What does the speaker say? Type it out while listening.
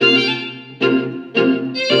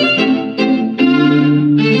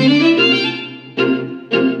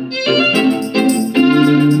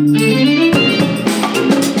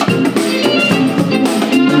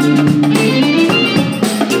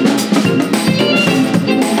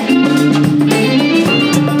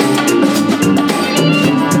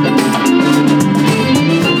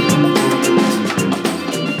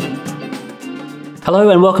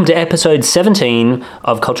and welcome to episode 17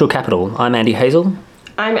 of Cultural Capital. I'm Andy Hazel.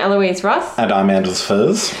 I'm Eloise Ross. And I'm Anders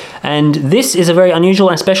Furs. And this is a very unusual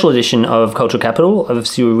and special edition of Cultural Capital.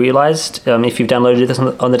 As you realised, if you've downloaded this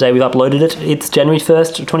on the day we've uploaded it, it's January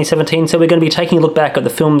 1st, 2017, so we're going to be taking a look back at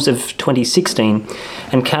the films of 2016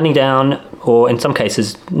 and counting down, or in some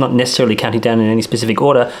cases, not necessarily counting down in any specific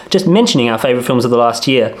order, just mentioning our favourite films of the last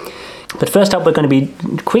year. But first up, we're going to be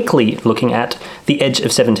quickly looking at The Edge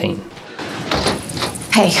of 17.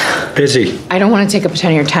 Hey. Busy. I don't want to take up a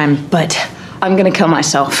ton of your time, but I'm going to kill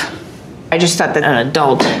myself. I just thought that an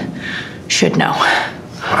adult should know.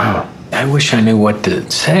 Wow. I wish I knew what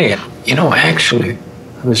to say. You know, actually,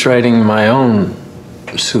 I was writing my own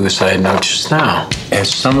suicide note just now.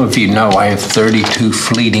 As some of you know, I have 32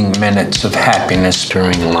 fleeting minutes of happiness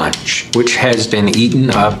during lunch, which has been eaten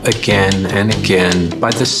up again and again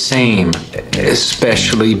by the same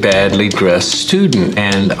especially badly dressed student.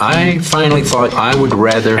 And I finally thought I would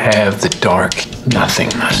rather have the dark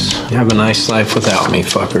nothingness. Have a nice life without me,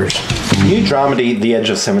 fuckers. The new dramedy The Edge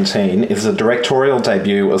of 17 is the directorial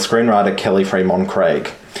debut of screenwriter Kelly Fremon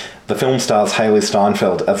Craig. The film stars Hailee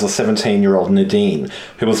Steinfeld as the 17-year-old Nadine,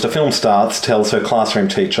 who as the film starts tells her classroom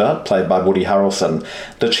teacher, played by Woody Harrelson,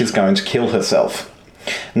 that she's going to kill herself.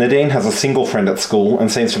 Nadine has a single friend at school and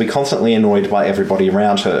seems to be constantly annoyed by everybody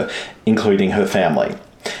around her, including her family.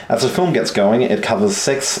 As the film gets going, it covers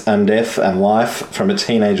sex and death and life from a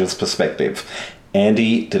teenager's perspective.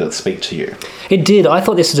 Andy, did it speak to you? It did. I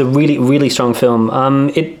thought this was a really, really strong film.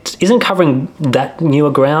 It isn't covering that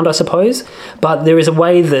newer ground, I suppose, but there is a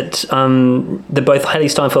way that both Hailee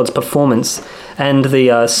Steinfeld's performance and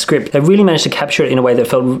the script, they really managed to capture it in a way that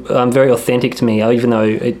felt very authentic to me, even though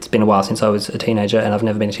it's been a while since I was a teenager and I've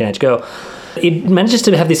never been a teenage girl. It manages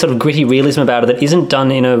to have this sort of gritty realism about it that isn't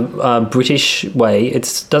done in a British way.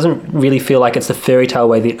 It doesn't really feel like it's the fairy tale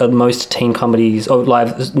way that most teen comedies or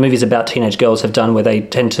live movies about teenage girls have done, where they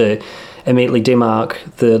tend to immediately demark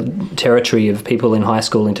the territory of people in high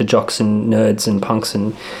school into jocks and nerds and punks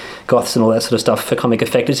and goths and all that sort of stuff for comic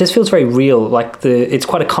effect. It just feels very real. Like it's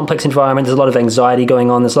quite a complex environment. There's a lot of anxiety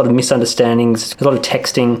going on. There's a lot of misunderstandings. There's a lot of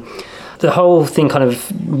texting. The whole thing kind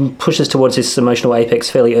of pushes towards this emotional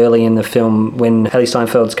apex fairly early in the film when Hailee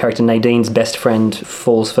Steinfeld's character Nadine's best friend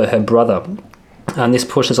falls for her brother. And this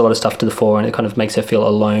pushes a lot of stuff to the fore and it kind of makes her feel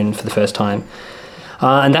alone for the first time.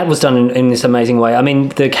 And that was done in this amazing way. I mean,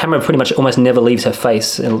 the camera pretty much almost never leaves her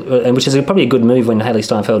face, and which is probably a good move when Hailee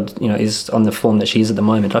Steinfeld, is on the form that she is at the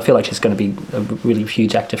moment. I feel like she's going to be a really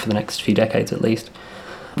huge actor for the next few decades at least.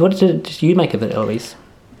 What did you make of it, Eloise?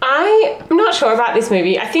 I'm not sure about this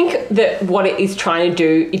movie. I think that what it is trying to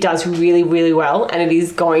do, it does really, really well, and it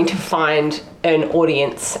is going to find an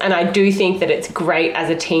audience. And I do think that it's great as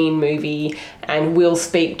a teen movie and will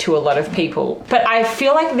speak to a lot of people. But I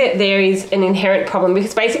feel like that there is an inherent problem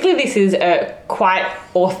because basically this is a quite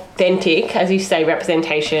authentic, as you say,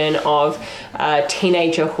 representation of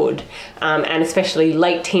teenagerhood, and especially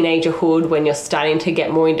late teenagerhood when you're starting to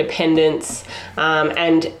get more independence.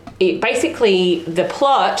 And it basically, the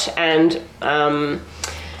plot and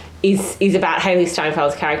is about Hailee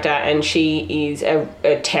Steinfeld's character, and she is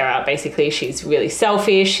a terror, basically. She's really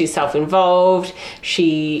selfish, she's self-involved,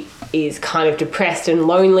 she is kind of depressed and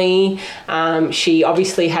lonely. She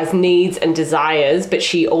obviously has needs and desires, but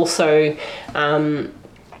she also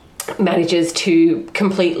manages to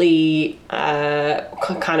completely just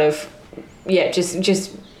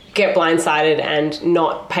get blindsided and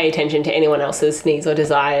not pay attention to anyone else's needs or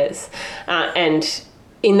desires. And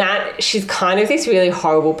in that, she's kind of this really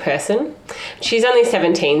horrible person. She's only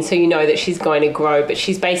 17, so you know that she's going to grow, but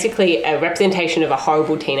she's basically a representation of a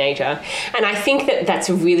horrible teenager. And I think that that's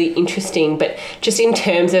really interesting, but just in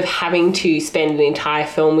terms of having to spend an entire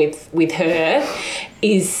film with her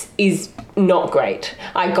is not great.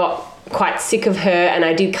 I got quite sick of her, and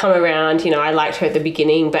I did come around, I liked her at the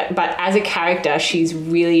beginning, but as a character, she's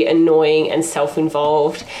really annoying and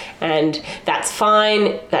self-involved, and that's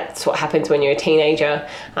fine. That's what happens when you're a teenager.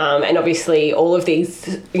 And obviously all of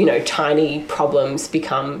these, tiny problems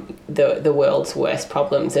become the world's worst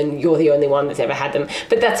problems, and you're the only one that's ever had them.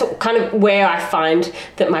 But that's kind of where I find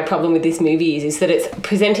that my problem with this movie is that it's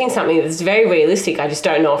presenting something that's very realistic. I just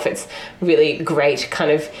don't know if it's really great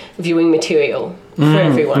kind of viewing material. for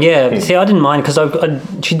everyone. Yeah, see, I didn't mind because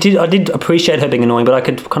I did appreciate her being annoying, but I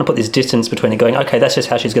could kind of put this distance between it going, okay, that's just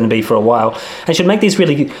how she's going to be for a while. And she'd make these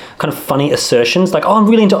really kind of funny assertions, like, oh, I'm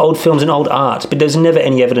really into old films and old art, but there's never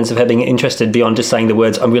any evidence of her being interested beyond just saying the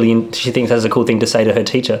words, she thinks that's a cool thing to say to her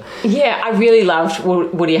teacher. Yeah, I really loved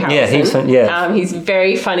Woody Harrelson. Yeah, he's fun, he's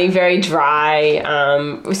very funny, very dry.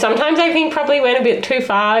 Sometimes I think probably went a bit too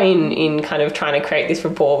far in kind of trying to create this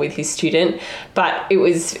rapport with his student, but it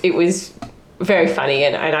was very funny,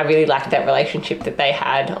 and I really liked that relationship that they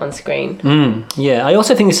had on screen. Yeah, I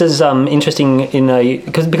also think this is interesting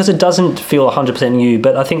because it doesn't feel 100% new,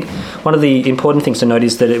 but I think one of the important things to note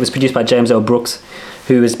is that it was produced by James L. Brooks,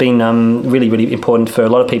 who has been really, really important for a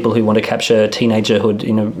lot of people who want to capture teenagerhood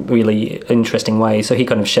in a really interesting way. So he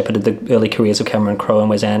kind of shepherded the early careers of Cameron Crowe and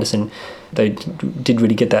Wes Anderson. They did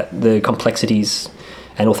really get the complexities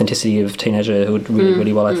and authenticity of teenagerhood really,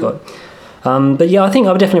 really well, I thought. But yeah, I think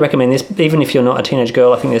I would definitely recommend this, even if you're not a teenage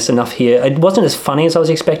girl. I think there's enough here. It wasn't as funny as I was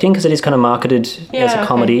expecting because it is kind of marketed as a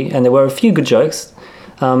comedy, and there were a few good jokes,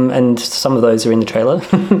 and some of those are in the trailer.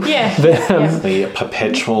 The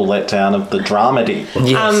perpetual letdown of the dramedy.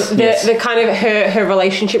 The kind of her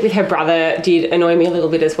relationship with her brother did annoy me a little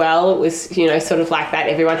bit as well. It was, sort of like that.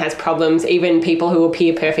 Everyone has problems. Even people who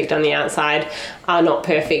appear perfect on the outside are not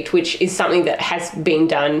perfect, which is something that has been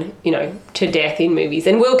done, to death in movies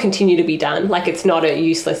and will continue to be done. Like, it's not a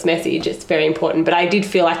useless message. It's very important. But I did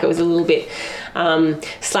feel like it was a little bit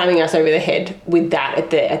slamming us over the head with that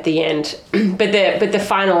at the end. But the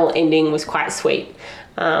final ending was quite sweet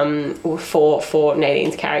for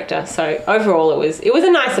Nadine's character. So overall, it was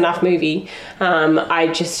a nice enough movie. I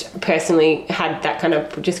just personally had that kind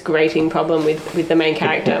of just grating problem with the main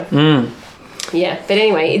character. Yeah, but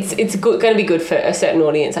anyway, it's going to be good for a certain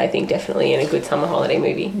audience, I think, definitely, and a good summer holiday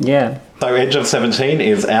movie. Yeah. So Edge of 17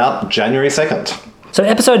 is out January 2nd. So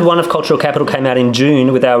episode 1 of Cultural Capital came out in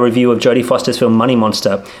June with our review of Jodie Foster's film Money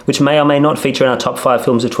Monster, which may or may not feature in our top 5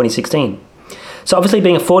 films of 2016. So obviously,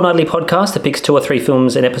 being a fortnightly podcast that picks 2 or 3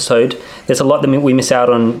 films an episode, there's a lot that we miss out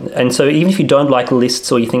on. And so even if you don't like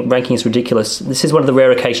lists or you think ranking is ridiculous, this is one of the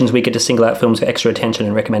rare occasions we get to single out films for extra attention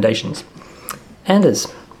and recommendations. Anders,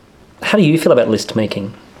 how do you feel about list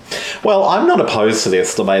making? Well, I'm not opposed to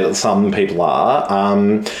this the way that some people are.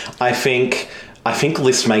 I think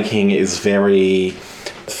list making is very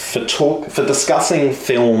for discussing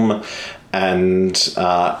film and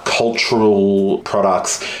cultural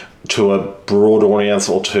products to a broad audience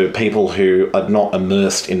or to people who are not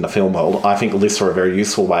immersed in the film world. I think lists are a very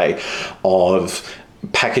useful way of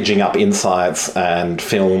packaging up insights and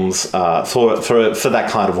films for that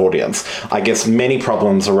kind of audience. I guess many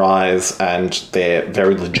problems arise, and they're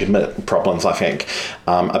very legitimate problems, I think,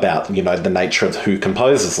 about, the nature of who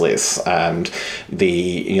composes lists, and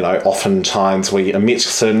oftentimes we omit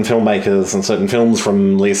certain filmmakers and certain films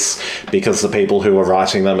from lists because the people who are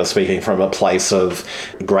writing them are speaking from a place of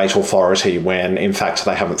great authority when, in fact,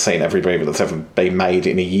 they haven't seen every movie that's ever been made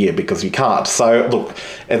in a year, because you can't. So, look,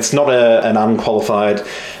 it's not an unqualified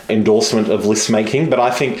endorsement of list making, but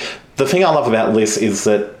I think the thing I love about lists is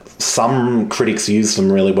that some critics use them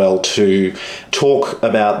really well to talk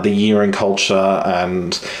about the year in culture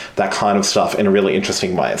and that kind of stuff in a really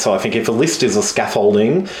interesting way. So I think if a list is a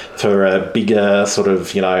scaffolding for a bigger sort of,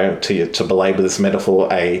 to belabor this metaphor,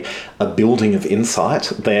 a building of insight,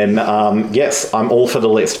 then yes, I'm all for the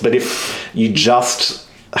list. But if you just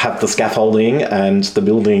have the scaffolding and the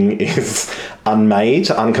building is unmade,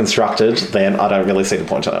 unconstructed, then I don't really see the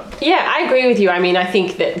point in it. Yeah, I agree with you. I mean, I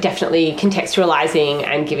think that definitely contextualizing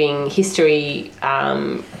and giving history, a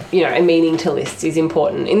meaning to lists is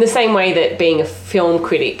important. In the same way that being a film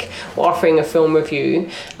critic or offering a film review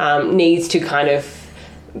needs to kind of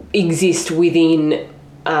exist within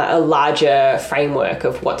a larger framework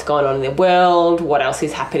of what's going on in the world, what else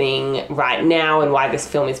is happening right now, and why this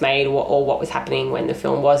film is made, or what was happening when the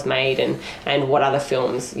film was made, and what other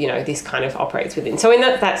films this kind of operates within. So in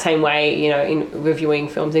that same way, in reviewing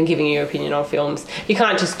films and giving your opinion on films, you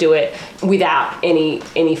can't just do it without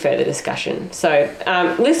any further discussion. So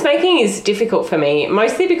list making is difficult for me,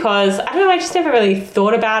 mostly because I just never really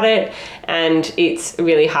thought about it, and it's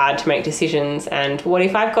really hard to make decisions. And what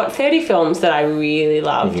if I've got 30 films that I really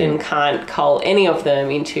loved and can't cull any of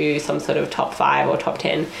them into some sort of top 5 or top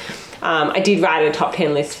 10? I did write a top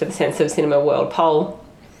 10 list for the Sense of Cinema World poll.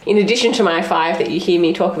 In addition to my 5 that you hear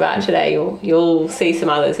me talk about today, you'll see some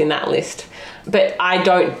others in that list. But I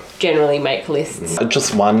don't generally make lists.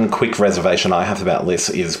 Just one quick reservation I have about lists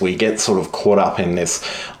is we get sort of caught up in this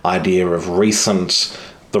idea of recent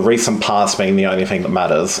the recent past being the only thing that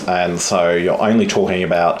matters, and so you're only talking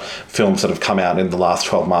about films that have come out in the last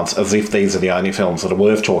 12 months as if these are the only films that are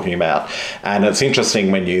worth talking about. And it's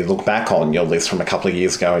interesting when you look back on your list from a couple of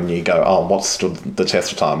years ago and you go, oh, what stood the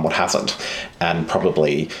test of time, what hasn't? And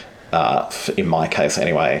probably, in my case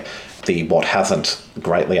anyway, the what hasn't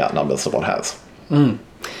greatly outnumbers the what has.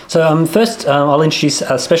 So first, I'll introduce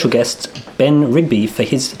our special guest, Ben Rigby, for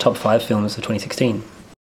his top 5 films of 2016.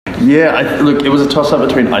 Yeah, look, it was a toss-up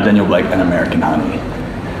between I, Daniel Blake and American Honey.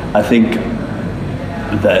 I think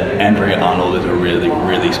that Andrea Arnold is a really,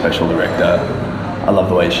 really special director. I love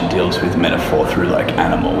the way she deals with metaphor through, like,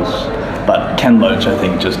 animals. But Ken Loach, I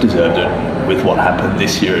think, just deserved it with what happened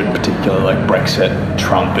this year in particular, like Brexit,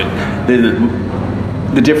 Trump.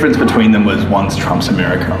 The difference between them was one's Trump's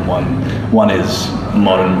America and one is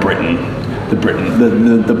modern Britain.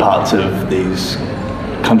 The parts of these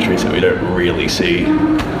countries that we don't really see,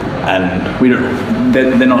 and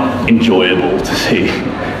they're not enjoyable to see.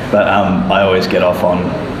 But I always get off on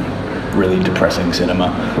really depressing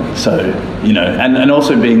cinema. So, and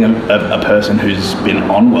also being a person who's been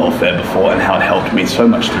on welfare before and how it helped me so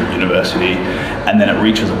much through university, and then it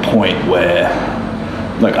reaches a point where,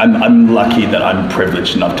 like, I'm lucky that I'm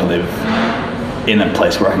privileged enough to live in a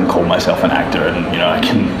place where I can call myself an actor, and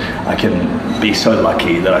I can be so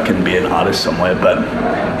lucky that I can be an artist somewhere. But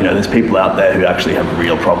there's people out there who actually have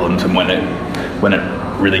real problems, and when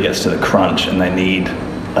it really gets to the crunch and they need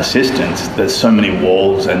assistance, there's so many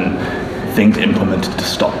walls and things implemented to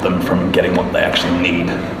stop them from getting what they actually need.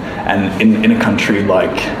 And in a country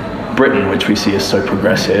like Britain, which we see as so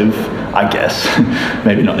progressive, I guess,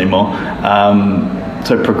 maybe not anymore,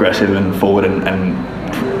 so progressive and forward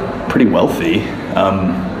and pretty wealthy,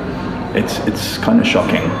 it's kind of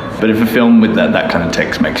shocking. But if a film with that kind of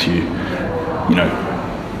text makes you,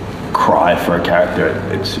 cry for a character,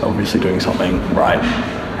 it's obviously doing something right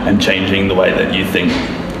and changing the way that you think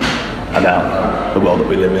about the world that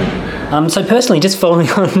we live in. So personally, just following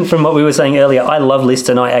on from what we were saying earlier, I love lists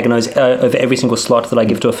and I agonise over every single slot that I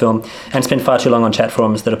give to a film, and spend far too long on chat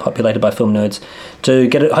forums that are populated by film nerds to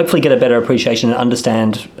hopefully get a better appreciation and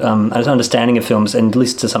understanding of films, and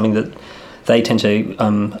lists are something that they tend to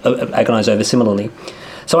agonise over similarly.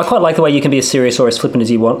 So I quite like the way you can be as serious or as flippant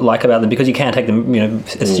as you like about them, because you can't take them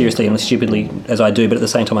as seriously and as stupidly as I do, but at the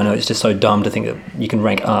same time I know it's just so dumb to think that you can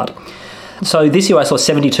rank art. So this year I saw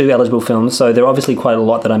 72 eligible films, so there are obviously quite a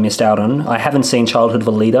lot that I missed out on. I haven't seen Childhood of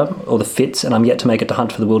a Leader or The Fits, and I'm yet to make it to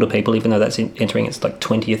Hunt for the Wilder People, even though that's entering its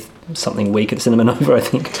 20th something week at Cinema Nova, I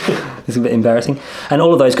think. It's a bit embarrassing. And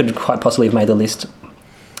all of those could quite possibly have made the list.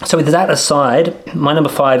 So with that aside, my number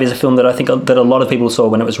 5 is a film that I think that a lot of people saw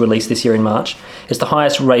when it was released this year in March. It's the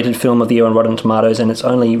highest rated film of the year on Rotten Tomatoes, and it's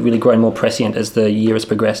only really grown more prescient as the year has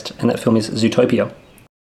progressed, and that film is Zootopia.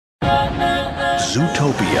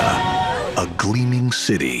 Zootopia. A gleaming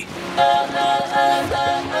city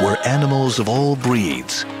where animals of all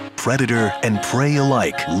breeds, predator and prey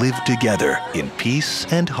alike, live together in peace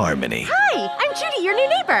and harmony. Hi, I'm Judy, your new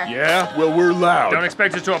neighbor. Yeah, well, we're loud. Don't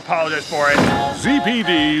expect us to apologize for it.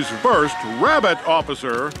 ZPD's first rabbit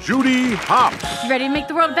officer, Judy Hopps. You ready to make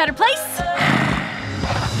the world a better place?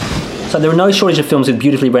 So there are no shortage of films with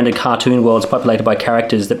beautifully rendered cartoon worlds populated by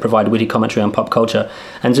characters that provide witty commentary on pop culture.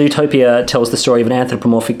 And Zootopia tells the story of an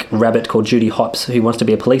anthropomorphic rabbit called Judy Hopps, who wants to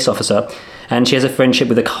be a police officer. And she has a friendship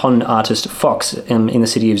with a con artist, Fox, in the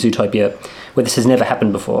city of Zootopia, where this has never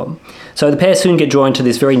happened before. So the pair soon get drawn to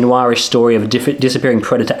this very noirish story of disappearing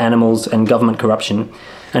predator animals and government corruption.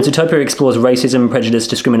 And Zootopia explores racism, prejudice,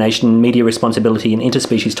 discrimination, media responsibility, and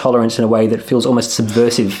interspecies tolerance in a way that feels almost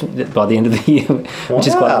subversive by the end of the year, which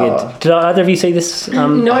is quite weird. Did either of you see this?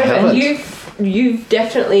 No, but you've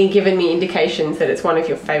definitely given me indications that it's one of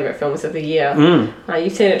your favourite films of the year.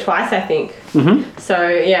 You've seen it twice, I think. Mm-hmm. So,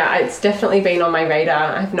 yeah, it's definitely been on my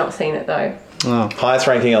radar. I have not seen it, though. Oh. Highest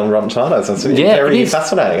ranking on Rotten Tomatoes. That's very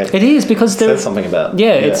fascinating. It is, because there says something about.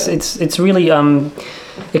 Yeah, it's really.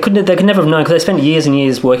 They could never have known, because they spent years and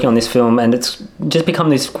years working on this film, and it's just become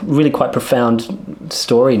this really quite profound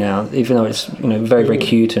story now. Even though it's very, very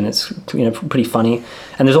cute, and it's pretty funny,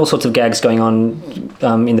 and there's all sorts of gags going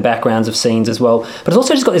on in the backgrounds of scenes as well. But it's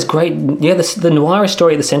also just got this great the noirish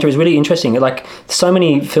story at the centre is really interesting. Like, so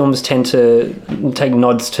many films tend to take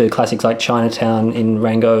nods to classics like Chinatown in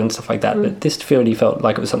Rango and stuff like that, but this really felt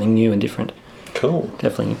like it was something new and different. Cool.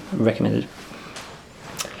 Definitely recommended.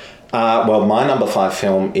 Well, my number 5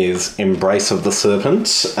 film is Embrace of the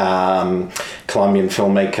Serpent, Colombian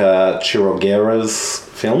filmmaker Churriguera's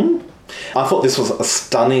film. I thought this was a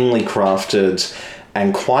stunningly crafted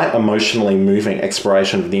and quite emotionally moving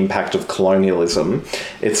exploration of the impact of colonialism.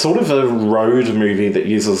 It's sort of a road movie that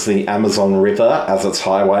uses the Amazon River as its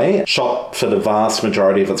highway, shot for the vast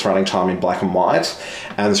majority of its running time in black and white,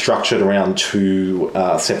 and structured around two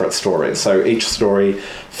separate stories. So each story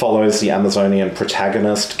follows the Amazonian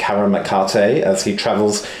protagonist, Karen McCarthy, as he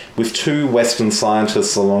travels with two Western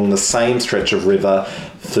scientists along the same stretch of river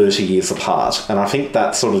 30 years apart. And I think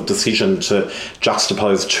that sort of decision to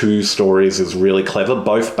juxtapose two stories is really clever,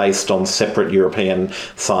 both based on separate European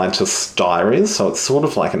scientists' diaries. So it's sort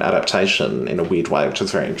of like an adaptation in a weird way, which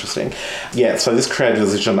is very interesting. Yeah, so this creative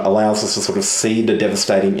decision allows us to sort of see the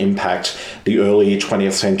devastating impact the early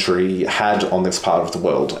 20th century had on this part of the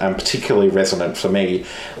world. And particularly resonant for me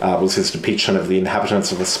was his depiction of the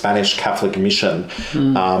inhabitants of the Spanish Catholic mission.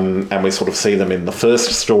 And we sort of see them in the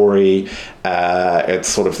first story.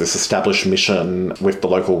 It's sort of this established mission with the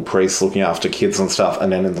local priests looking after kids and stuff.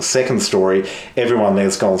 And then in the second story, everyone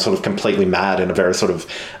there's gone sort of completely mad in a very sort of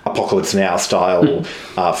Apocalypse Now style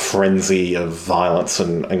frenzy of violence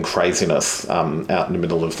and craziness out in the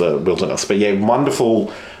middle of the wilderness. But yeah,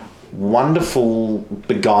 wonderful,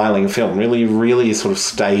 beguiling film. Really sort of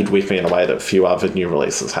stayed with me in a way that few other new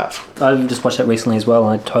releases have. I've just watched that recently as well,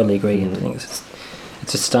 and I totally agree. I think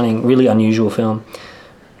it's a stunning, really unusual film.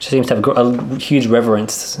 She seems to have a huge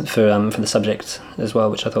reverence for the subject as well,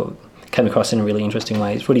 which I thought came across in a really interesting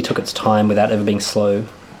way. It really took its time without ever being slow.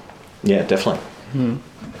 Yeah, definitely.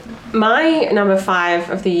 My number 5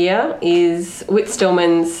 of the year is Whit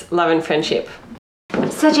Stillman's Love and Friendship.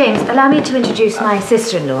 Sir James, allow me to introduce my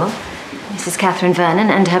sister-in-law, Mrs. Catherine Vernon,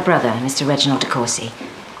 and her brother, Mr. Reginald de Courcy.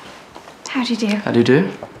 How do you do? How do you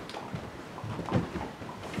do?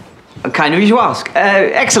 Kind of you to ask.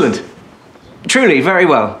 Excellent. Truly, very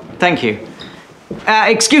well. Thank you.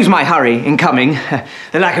 Excuse my hurry in coming,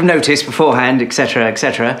 the lack of notice beforehand, etc.,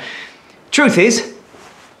 etc. Truth is,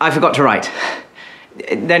 I forgot to write.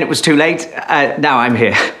 Then it was too late. Now I'm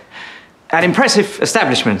here. An impressive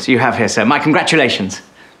establishment you have here, sir. My congratulations.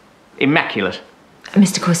 Immaculate.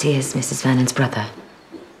 Mr. Courcy is Mrs. Vernon's brother.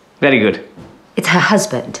 Very good. It's her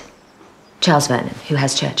husband, Charles Vernon, who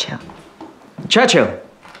has Churchill. Churchill?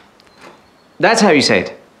 That's how you say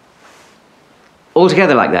it? All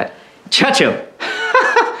together like that? Churchill?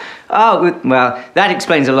 Oh, well, that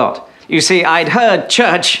explains a lot. You see, I'd heard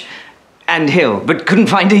Church and Hill, but couldn't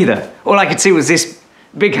find either. All I could see was this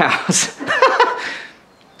big house.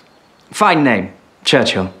 Fine name,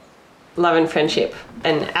 Churchill. Love and Friendship,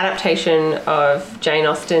 an adaptation of Jane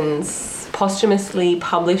Austen's posthumously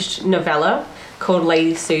published novella called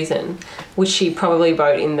Lady Susan, which she probably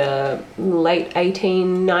wrote in the late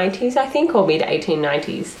 1890s, I think, or mid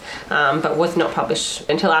 1890s, but was not published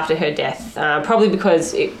until after her death, probably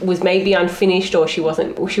because it was maybe unfinished, or she wrote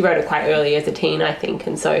it quite early as a teen, I think,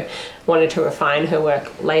 and so wanted to refine her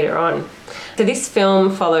work later on. So this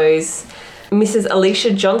film follows Mrs.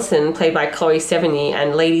 Alicia Johnson, played by Chloe Sevigny,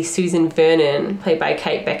 and Lady Susan Vernon, played by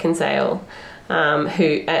Kate Beckinsale,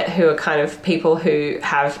 who are kind of people who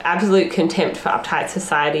have absolute contempt for uptight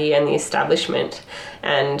society and the establishment,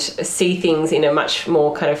 and see things in a much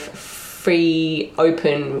more kind of free,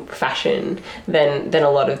 open fashion than a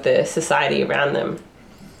lot of the society around them.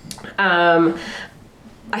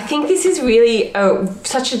 I think this is really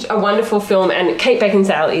such a wonderful film, and Kate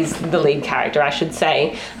Beckinsale is the lead character, I should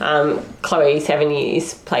say. Chloe Sevigny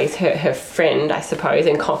plays her friend, I suppose,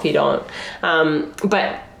 and confidant.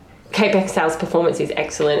 But Kate Beckinsale's performance is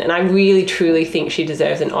excellent, and I really truly think she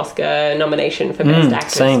deserves an Oscar nomination for Best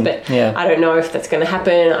Actress. Same. But yeah. I don't know if that's going to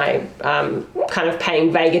happen. I'm kind of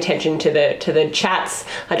paying vague attention to the chats.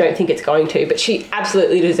 I don't think it's going to, but she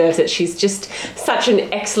absolutely deserves it. She's just such an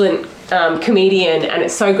excellent comedian, and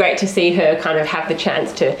it's so great to see her kind of have the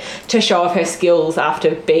chance to show off her skills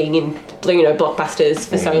after being in blockbusters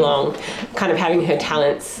for so long, kind of having her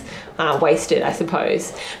talents wasted, I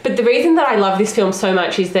suppose. But the reason that I love this film so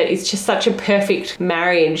much is that it's just such a perfect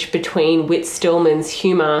marriage between Whit Stillman's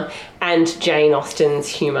humour and Jane Austen's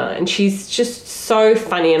humour. And she's just so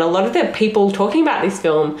funny. And a lot of the people talking about this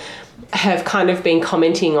film have kind of been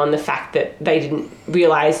commenting on the fact that they didn't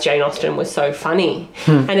realise Jane Austen was so funny.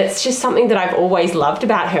 And it's just something that I've always loved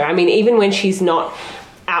about her. I mean, even when she's not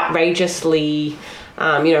outrageously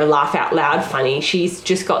laugh out loud funny, she's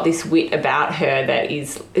just got this wit about her that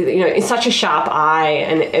is, it's such a sharp eye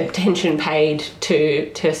and attention paid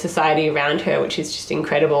to society around her, which is just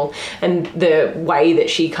incredible. And the way that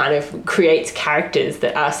she kind of creates characters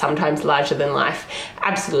that are sometimes larger than life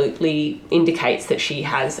absolutely indicates that she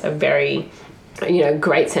has a very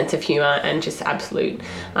great sense of humour and just absolute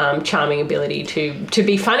charming ability to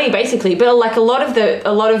be funny, basically. But like a lot of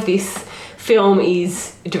this film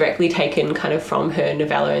is directly taken kind of from her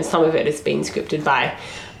novella, and some of it has been scripted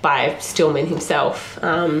by Stillman himself.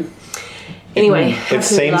 Anyway, it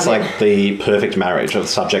seems like the perfect marriage of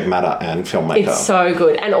subject matter and filmmaker. It's so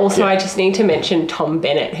good. And also I just need to mention Tom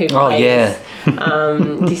Bennett, who plays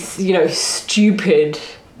this, stupid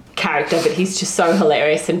character, but he's just so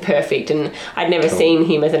hilarious and perfect, and I'd never seen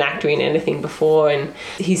him as an actor in anything before, and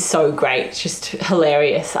he's so great. It's just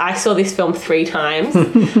hilarious. I saw this film 3 times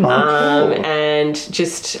and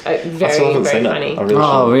just very, very funny.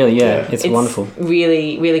 Really? Yeah. It's wonderful.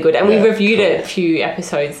 Really, really good. And we reviewed it a few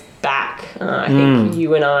episodes back. I think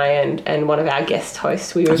you and I and one of our guest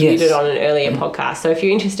hosts, we reviewed it on an earlier podcast. So if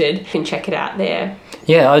you're interested, you can check it out there.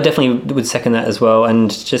 Yeah, I definitely would second that as well.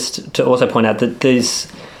 And just to also point out that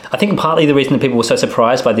I think partly the reason that people were so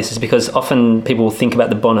surprised by this is because often people think about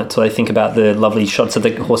the bonnet, so they think about the lovely shots of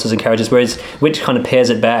the horses and carriages, whereas Witch kind of pairs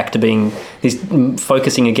it back to being this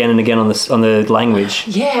focusing again and again on the language.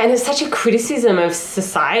 Yeah, and it's such a criticism of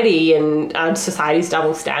society and society's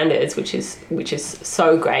double standards, which is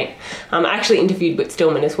so great. I actually interviewed Whit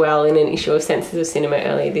Stillman as well in an issue of Senses of Cinema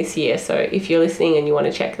earlier this year, so if you're listening and you want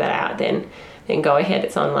to check that out, then go ahead,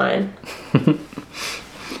 it's online.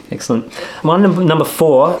 Excellent. My number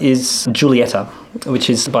 4 is Julieta, which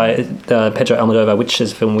is by Pedro Almodovar, which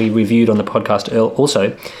is a film we reviewed on the podcast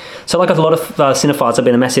also. So like a lot of cinephiles, I've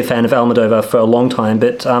been a massive fan of Almodovar for a long time,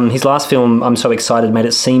 but his last film, I'm So Excited, made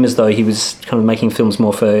it seem as though he was kind of making films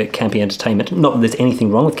more for campy entertainment. Not that there's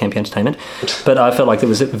anything wrong with campy entertainment, but I felt like it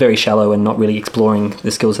was very shallow and not really exploring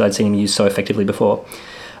the skills that I'd seen him use so effectively before.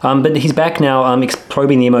 But he's back now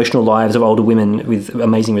probing the emotional lives of older women with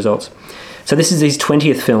amazing results. So this is his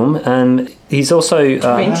 20th film, and he's also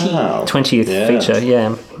 20th feature.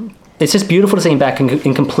 Yeah, it's just beautiful to see him back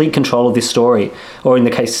in complete control of this story, or in the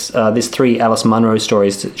case, there's 3 Alice Munro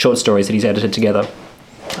stories, short stories that he's edited together.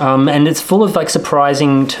 And it's full of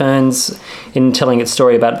surprising turns in telling its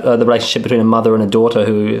story about the relationship between a mother and a daughter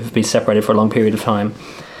who have been separated for a long period of time.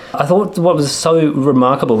 I thought what was so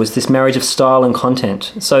remarkable was this marriage of style and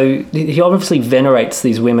content. So he obviously venerates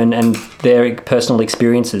these women and their personal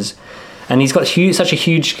experiences. And he's got such a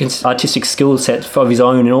huge artistic skill set of his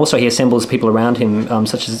own, and also he assembles people around him,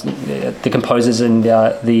 such as the composers and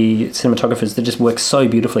the cinematographers that just work so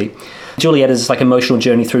beautifully. Julietta's emotional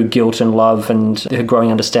journey through guilt and love and her growing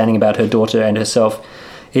understanding about her daughter and herself.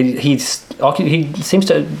 He seems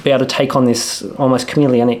to be able to take on this almost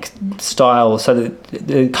chameleonic style, so that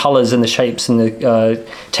the colours and the shapes and the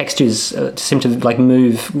textures seem to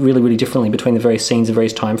move really, really differently between the various scenes and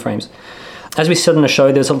various time frames. As we said in the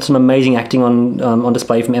show, there's some amazing acting on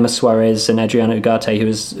display from Emma Suarez and Adriana Ugarte, who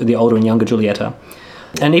is the older and younger Julieta.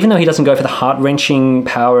 And even though he doesn't go for the heart-wrenching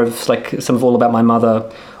power of some of All About My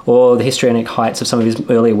Mother or the histrionic heights of some of his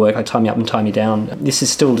earlier work, like Tie Me Up and Tie Me Down, this is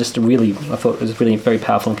still just I thought it was really very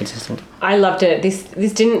powerful and consistent. I loved it.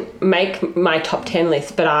 This didn't make my top 10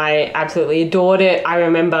 list, but I absolutely adored it. I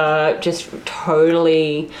remember just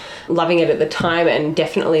totally loving it at the time, and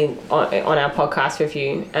definitely on our podcast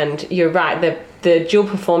review. And you're right, the dual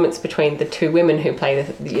performance between the 2 women who play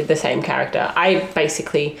the same character, I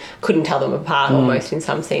basically couldn't tell them apart almost in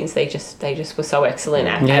some scenes. They just were so excellent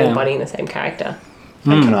at embodying the same character.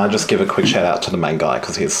 And can I just give a quick shout out to the main guy,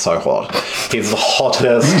 because he's so hot. He's the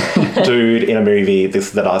hottest dude in a movie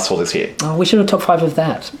that I saw this year. Oh, we should have top 5 of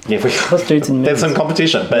that. Yeah, Hottest dudes in movies. There's some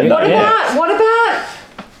competition. But What about?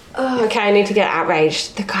 Oh, okay, I need to get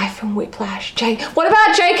outraged. The guy from Whiplash. What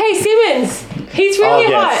about J.K. Simmons? He's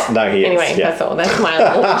really hot. No, he is. Anyway, that's all. That's my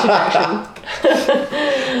little introduction.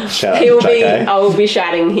 Shout out to JK. I will be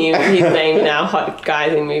shouting his name in our Hot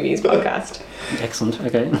Guys in Movies podcast. Excellent.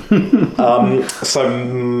 Okay.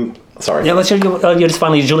 Sorry. Yeah, just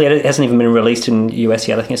finally, Julieta hasn't even been released in the US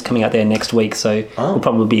yet. I think it's coming out there next week, so we'll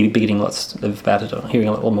probably be getting lots about it, or hearing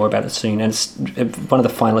a lot more about it soon. And it's one of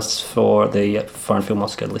the finalists for the Foreign Film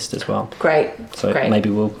Oscar list as well. Great. So maybe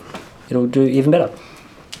it'll do even better.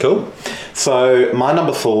 Cool. So my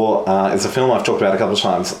number 4 is a film I've talked about a couple of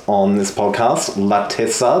times on this podcast,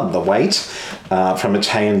 L'Attesa, The Wait, from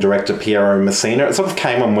Italian director Piero Messina. It sort of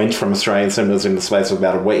came and went from Australian cinemas in the space of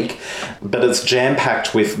about a week, but it's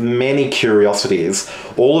jam-packed with many curiosities,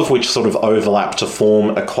 all of which sort of overlap to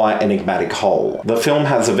form a quite enigmatic whole. The film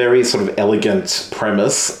has a very sort of elegant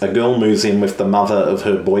premise. A girl moves in with the mother of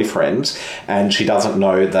her boyfriend, and she doesn't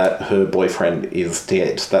know that her boyfriend is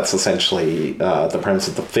dead. That's essentially the premise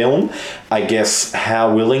of the film. I guess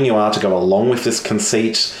how willing you are to go along with this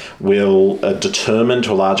conceit will determine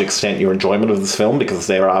to a large extent your enjoyment of this film, because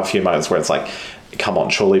there are a few moments where it's like, come on,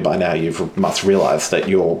 surely by now you must realise that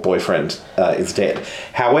your boyfriend is dead.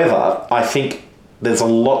 However, I think there's a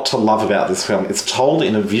lot to love about this film. It's told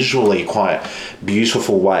in a visually quite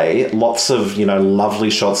beautiful way. Lots of, lovely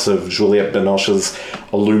shots of Juliette Binoche's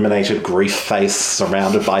illuminated grief face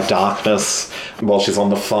surrounded by darkness while she's on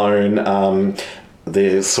the phone.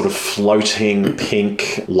 There's sort of floating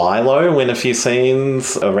pink Lilo in a few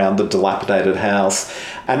scenes around the dilapidated house.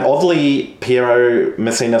 And oddly, Piero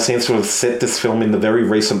Messina seems to have set this film in the very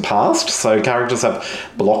recent past. So characters have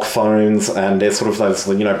block phones and there's sort of those,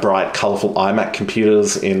 bright, colourful iMac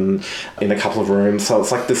computers in a couple of rooms. So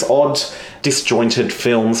it's like this odd, disjointed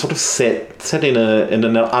film sort of set in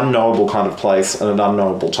an unknowable kind of place at an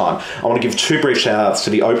unknowable time. I want to give 2 brief shout-outs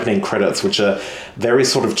to the opening credits, which are very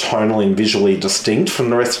sort of tonally and visually distinct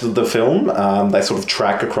from the rest of the film. They sort of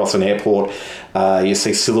track across an airport. You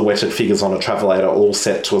see silhouetted figures on a travelator all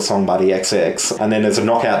set to a song by the XX. And then there's a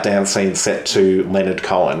knockout dance scene set to Leonard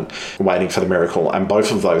Cohen, Waiting for the Miracle. And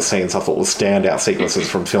both of those scenes I thought were standout sequences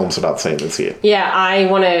from films that I'd seen this year. Yeah, I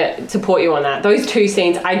want to support you on that. Those 2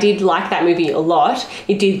 scenes, I did like that movie a lot.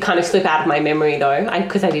 It did kind of slip out of my memory though,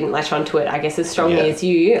 because I didn't latch onto it, I guess, as strongly as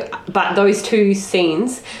you. But those 2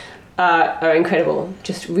 scenes are incredible.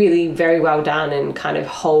 Just really very well done and kind of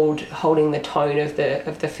holding the tone of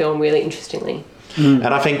the film really interestingly. And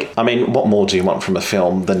I think, what more do you want from a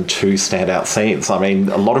film than 2 standout scenes?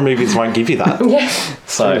 A lot of movies won't give you that. Yeah.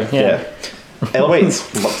 So, yeah. Eloise,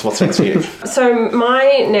 what's next for you? So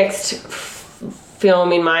my next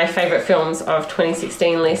film in my favourite films of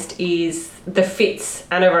 2016 list is The Fits,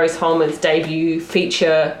 Anna Rose Holman's debut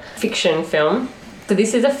feature fiction film. So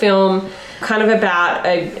this is a film kind of about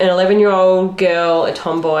an 11-year-old girl, a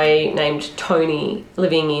tomboy named Tony,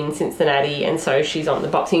 living in Cincinnati, and so she's on the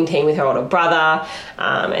boxing team with her older brother,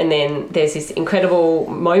 and then there's this incredible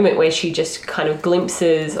moment where she just kind of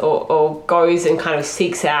glimpses or goes and kind of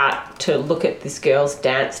seeks out to look at this girl's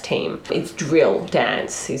dance team. It's drill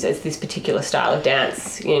dance. It's this particular style of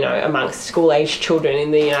dance, amongst school-aged children in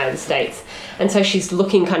the United States. And so she's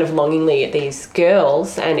looking kind of longingly at these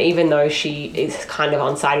girls, and even though she is kind of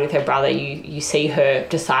on side with her brother, you see her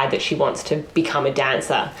decide that she wants to become a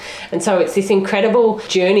dancer. And so it's this incredible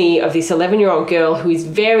journey of this 11-year-old girl who is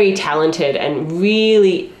very talented and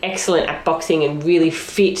really excellent at boxing and really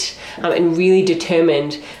fit and really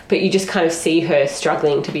determined, but you just kind of see her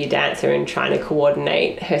struggling to be a dancer and trying to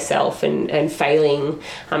coordinate herself and failing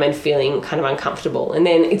and feeling kind of uncomfortable. And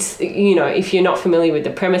then it's, if you're not familiar with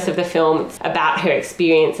the premise of the film, it's about her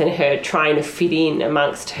experience and her trying to fit in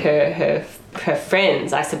amongst her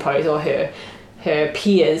friends, I suppose, or her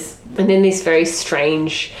peers. And then this very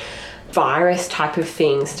strange virus type of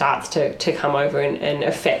thing starts to come over and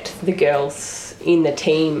affect the girls in the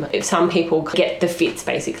team. If some people get the fits,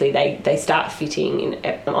 basically they start fitting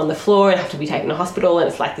on the floor and have to be taken to hospital, and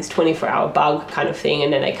it's like this 24-hour bug kind of thing,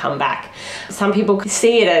 and then they come back. Some people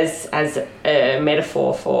see it as a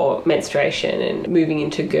metaphor for menstruation and moving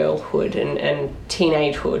into girlhood and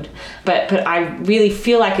teenagehood, but I really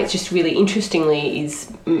feel like it's just really interestingly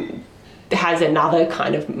has another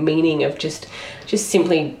kind of meaning of just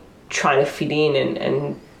simply trying to fit in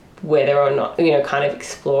and whether or not, kind of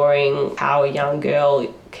exploring how a young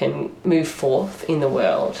girl can move forth in the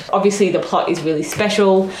world. Obviously, the plot is really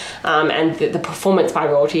special, and the performance by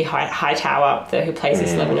Royalty Hightower, who plays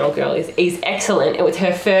this 11-year-old girl, is excellent. It was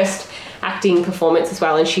her first acting performance as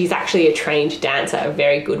well, and she's actually a trained dancer, a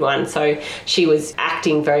very good one. So she was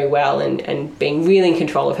acting very well and being really in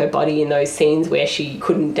control of her body in those scenes where she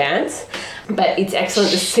couldn't dance. But it's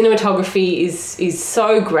excellent. The cinematography is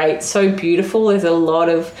so great, so beautiful. There's a lot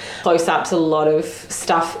of close-ups, a lot of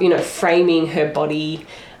stuff, framing her body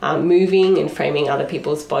moving and framing other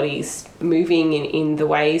people's bodies moving in the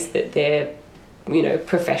ways that they're,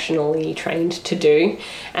 professionally trained to do.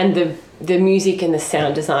 And the music and the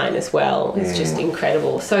sound design as well is just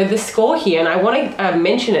incredible. So the score here, and I want to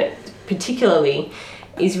mention it particularly,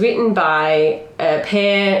 is written by a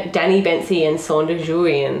pair, Danny Bensi and Saundra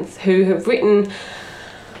Jurians, who have written,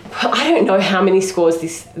 I don't know how many scores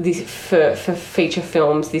this for feature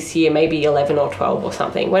films this year, maybe 11 or 12 or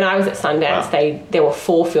something. When I was at Sundance, there were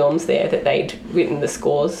 4 films there that they'd written the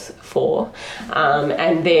scores for,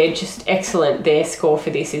 and they're just excellent. Their score for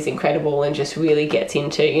this is incredible and just really gets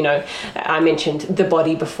into, I mentioned the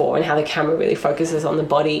body before and how the camera really focuses on the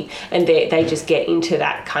body, and they just get into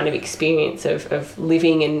that kind of experience of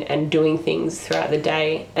living and doing things throughout the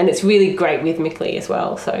day, and it's really great rhythmically as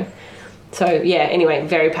well. So yeah, anyway,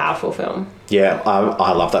 very powerful film. Yeah,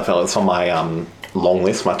 I love that film. It's on my long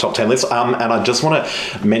list, my top 10 list. And I just want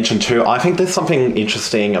to mention too, I think there's something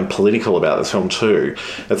interesting and political about this film too.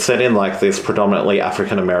 It's set in like this predominantly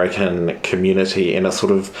African-American community in a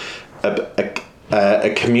sort of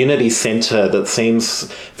a community centre that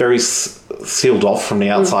seems very sealed off from the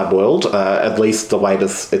outside world, at least the way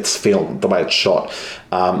it's filmed, the way it's shot.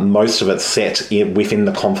 Most of it's set within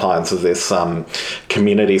the confines of this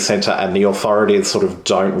community centre, and the authorities sort of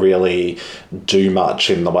don't really do much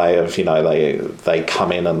in the way of, they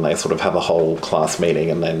come in and they sort of have a whole class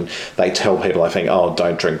meeting, and then they tell people, I think, oh,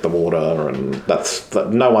 don't drink the water, and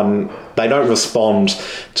they don't respond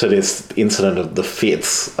to this incident of the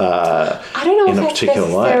fits I don't know if it's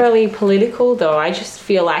necessarily political, though. I just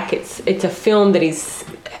feel like it's a film that is,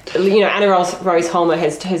 Anna Rose Holmer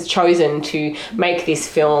has chosen to make this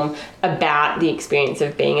film about the experience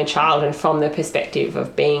of being a child and from the perspective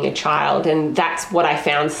of being a child, and that's what I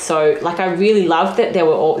found so, I really loved that there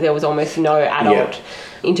was almost no adult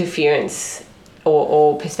interference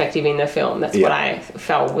or perspective in the film. That's what I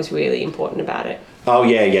felt was really important about it. Oh,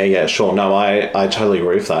 yeah, sure. No, I totally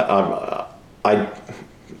agree with that.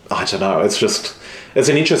 I don't know. It's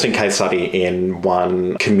an interesting case study in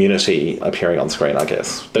one community appearing on screen, I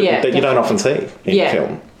guess, that you don't often see in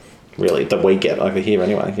film, really, that we get over here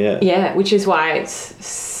anyway, Yeah, which is why it's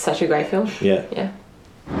such a great film. Yeah.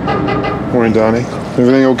 Morning, Donnie.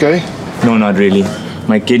 Everything okay? No, not really.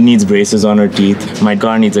 My kid needs braces on her teeth. My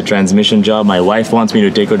car needs a transmission job. My wife wants me to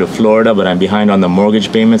take her to Florida, but I'm behind on the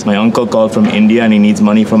mortgage payments. My uncle called from India and he needs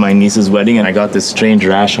money for my niece's wedding, and I got this strange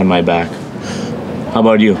rash on my back. How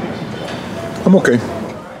about you? I'm okay.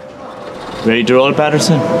 Ready to roll,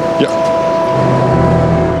 Patterson? Yeah.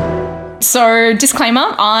 So,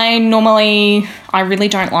 disclaimer, I really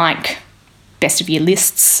don't like best of year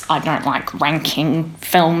lists. I don't like ranking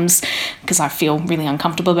films because I feel really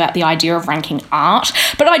uncomfortable about the idea of ranking art.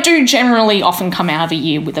 But I do generally often come out of a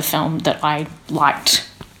year with a film that I liked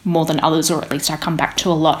more than others, or at least I come back to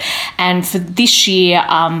a lot. And for this year,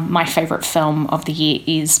 my favourite film of the year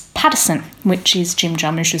is Paterson, which is Jim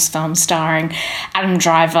Jarmusch's film starring Adam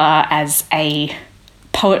Driver as a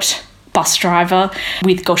poet bus driver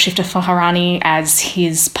with Golshifteh Farahani as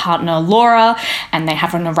his partner Laura, and they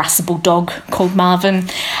have an irascible dog called Marvin.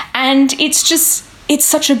 And it's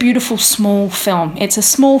such a beautiful small film. It's a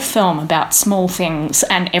small film about small things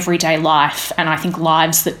and everyday life, and I think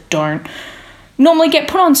lives that don't normally get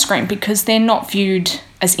put on screen because they're not viewed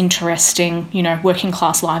as interesting. Working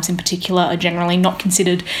class lives in particular are generally not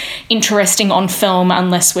considered interesting on film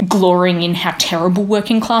unless we're glorying in how terrible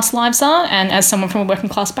working class lives are. And as someone from a working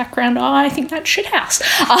class background, I think that's shithouse.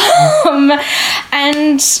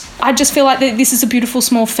 And I just feel like this is a beautiful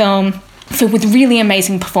small film filled with really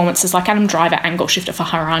amazing performances. Like Adam Driver and Golshifteh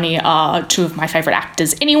Farahani are two of my favourite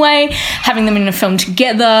actors anyway. Having them in a film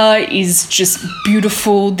together is just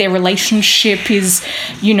beautiful. Their relationship is,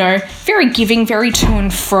 very giving, very to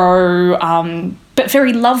and fro, but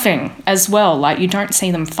very loving as well. Like, you don't see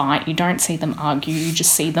them fight, you don't see them argue, you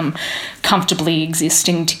just see them comfortably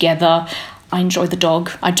existing together. I enjoy the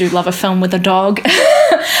dog. I do love a film with a dog.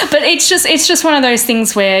 But it's just one of those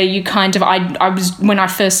things where you kind of, when I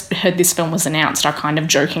first heard this film was announced, I kind of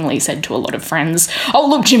jokingly said to a lot of friends, oh,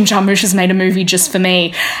 look, Jim Jarmusch has made a movie just for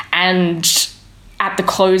me. And at the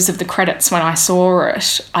close of the credits when I saw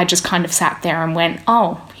it, I just kind of sat there and went,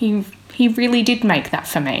 oh, he really did make that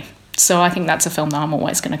for me. So I think that's a film that I'm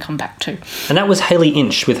always going to come back to. And that was Hayley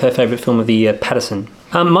Inch with her favourite film of the year, Paterson.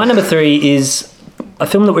 My number 3 is a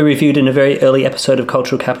film that we reviewed in a very early episode of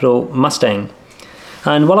Cultural Capital, Mustang.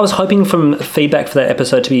 And while I was hoping from feedback for that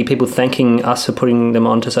episode to be people thanking us for putting them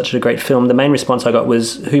on to such a great film, the main response I got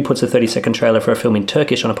was, who puts a 30-second trailer for a film in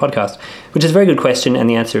Turkish on a podcast? Which is a very good question, and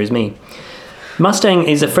the answer is me. Mustang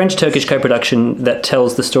is a French-Turkish co-production that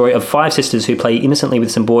tells the story of 5 sisters who play innocently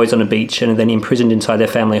with some boys on a beach and are then imprisoned inside their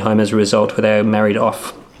family home as a result, where they are married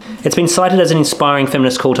off. It's been cited as an inspiring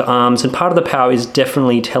feminist call to arms, and part of the power is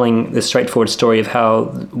definitely telling the straightforward story of how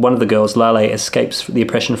one of the girls, Lale, escapes the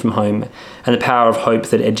oppression from home and the power of hope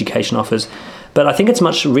that education offers. But I think it's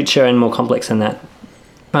much richer and more complex than that.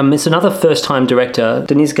 It's another first-time director,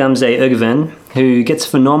 Deniz Gamze Ergüven, who gets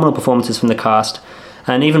phenomenal performances from the cast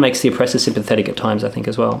and even makes the oppressor sympathetic at times, I think,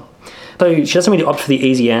 as well. So she doesn't really opt for the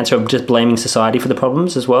easy answer of just blaming society for the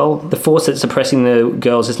problems as well. The force that's oppressing the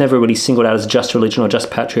girls is never really singled out as just religion or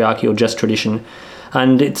just patriarchy or just tradition.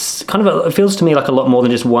 And it's kind of it feels to me like a lot more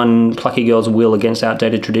than just one plucky girl's will against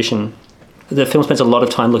outdated tradition. The film spends a lot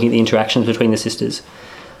of time looking at the interactions between the sisters.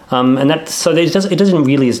 It doesn't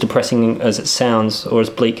really as depressing as it sounds or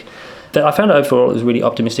as bleak. But I found overall it was a really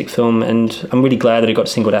optimistic film, and I'm really glad that it got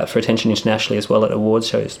singled out for attention internationally as well at awards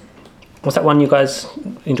shows. Was that one you guys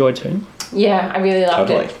enjoyed too? Yeah, I really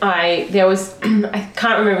loved it. I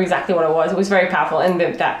can't remember exactly what it was. It was very powerful, and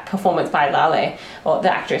that performance by Lale, or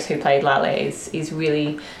the actress who played Lale, is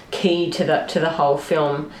really key to the whole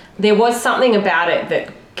film. There was something about it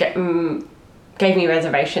that gave me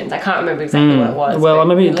reservations. I can't remember exactly what it was. Well,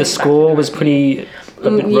 maybe the score was pretty...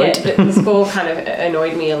 Yeah, the score kind of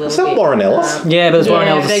annoyed me a little bit. Is that Warren Ellis? Yeah, but it was Warren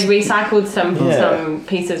Ellis. They recycled some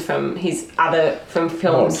pieces from his from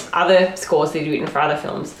films, other scores that he'd written for other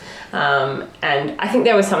films. And I think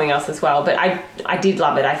there was something else as well, but I did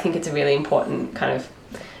love it. I think it's a really important kind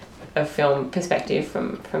of film perspective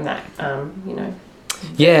from that,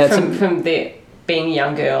 Yeah, from the being a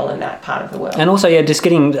young girl in that part of the world. And also, just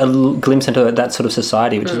getting a glimpse into that sort of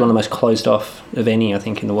society, which is one of the most closed off of any, I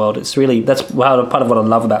think, in the world. It's really, that's part of what I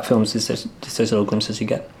love about films, is just those little glimpses you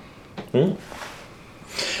get.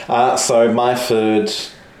 So my third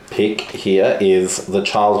pick here is The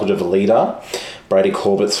Childhood of a Leader, Brady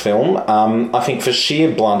Corbett's film. I think for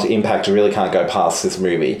sheer blunt impact, you really can't go past this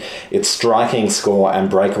movie. Its striking score and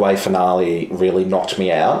breakaway finale really knocked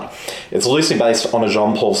me out. It's loosely based on a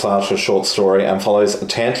Jean-Paul Sartre short story and follows a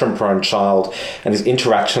tantrum-prone child and his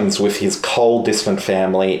interactions with his cold, distant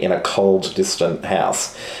family in a cold, distant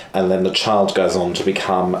house. And then the child goes on to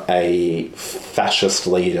become a fascist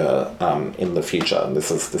leader in the future. And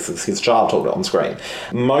this is his childhood on screen.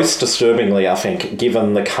 Most disturbingly, I think,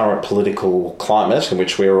 given the current political climate in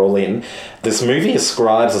which we're all in, this movie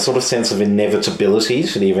ascribes a sort of sense of inevitability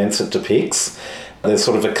to the events it depicts. There's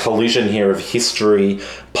sort of a collision here of history,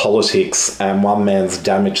 politics, and one man's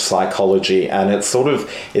damaged psychology, and it's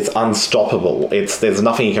unstoppable. There's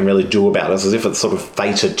nothing you can really do about it. It's as if it's sort of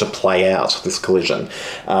fated to play out, this collision.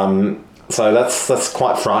 So that's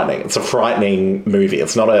quite frightening. It's a frightening movie.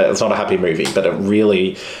 It's not a happy movie, but it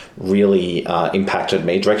really, really impacted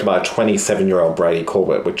me. Directed by a 27-year-old Brady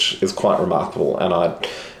Corbett, which is quite remarkable, and I'm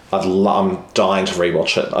dying to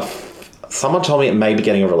rewatch it. Someone told me it may be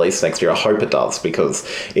getting a release next year. I hope it does, because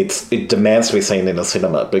it demands to be seen in a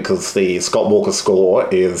cinema, because the Scott Walker score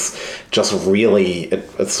is just really,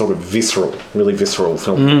 it's sort of visceral, really visceral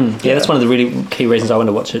film. Yeah, that's one of the really key reasons I want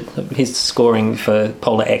to watch it. His scoring for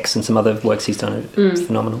Polar X and some other works he's done is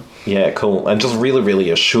phenomenal. Yeah, cool. And just really,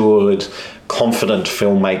 really assured, confident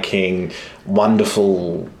filmmaking,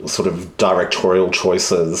 wonderful sort of directorial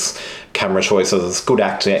choices, camera choices, good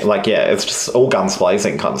acting. It's just all guns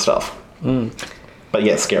blazing kind of stuff. But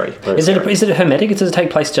yeah, scary. Is it hermetic? Does it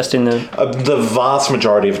take place just in the... the vast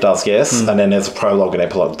majority of it does, yes. And then there's a prologue and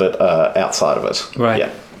epilogue that are outside of it.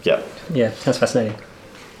 Right. Yeah. Yeah, sounds fascinating.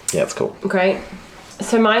 Yeah, it's cool. Great.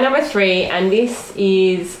 So my number 3, and this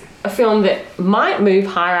is a film that might move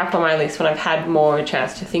higher up on my list when I've had more of a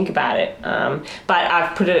chance to think about it. But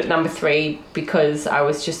I've put it at number 3 because I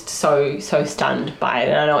was just so stunned by it.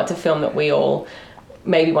 And I know it's a film that we all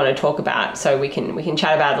maybe want to talk about, so we can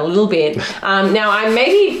chat about it a little bit. Now, I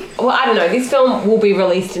don't know, this film will be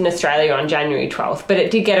released in Australia on January 12th, but it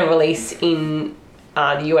did get a release in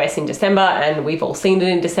the US in December, and we've all seen it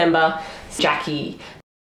in December. It's Jackie.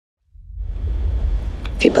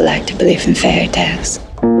 People like to believe in fairy tales.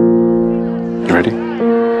 You ready?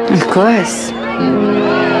 Of course.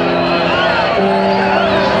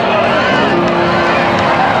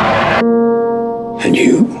 And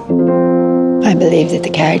you? I believe that the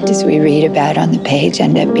characters we read about on the page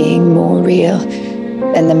end up being more real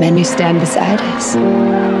than the men who stand beside us.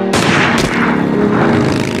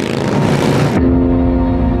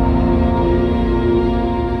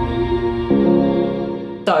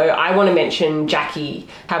 So I want to mention Jackie,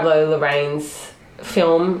 Pablo Larraín's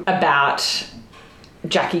film about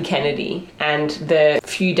Jackie Kennedy and the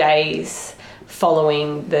few days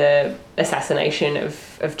following the assassination of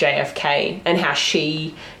JFK, and how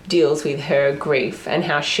she deals with her grief and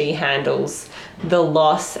how she handles the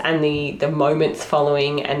loss and the moments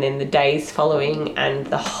following and then the days following, and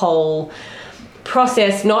the whole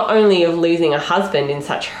process not only of losing a husband in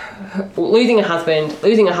such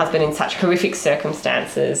horrific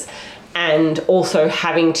circumstances, and also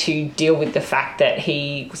having to deal with the fact that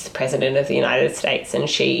he was the president of the United States. And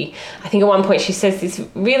she, I think at one point she says this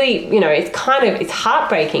really, it's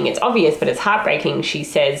heartbreaking. It's obvious, but it's heartbreaking. She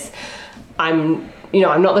says, I'm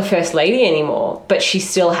not the first lady anymore, but she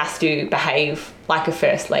still has to behave like a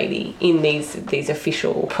first lady in these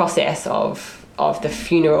official process of the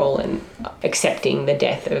funeral and accepting the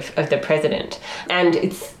death of the president. And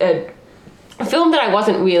it's a film that I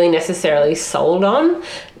wasn't really necessarily sold on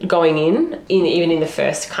going even in the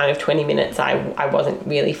first kind of 20 minutes. I wasn't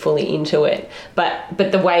really fully into it, but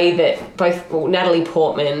the way that Natalie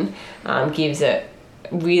Portman gives a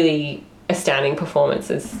really astounding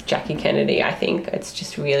performance as Jackie Kennedy, I think it's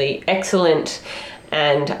just really excellent.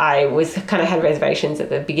 And I had reservations at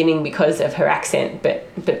the beginning because of her accent, but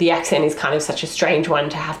the accent is kind of such a strange one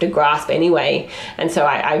to have to grasp anyway. And so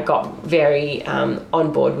I got very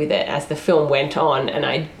on board with it as the film went on, and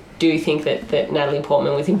I do think that Natalie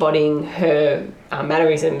Portman was embodying her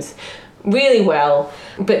mannerisms really well.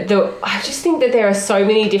 But I just think that there are so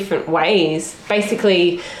many different ways,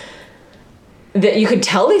 basically, that you could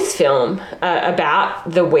tell this film about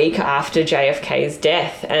the week after JFK's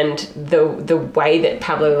death, and the way that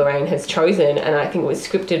Pablo Larraín has chosen, and I think it was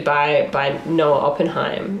scripted by Noah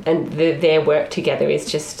Oppenheim, and their work together is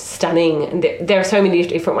just stunning. And there are so many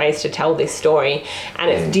different ways to tell this story, and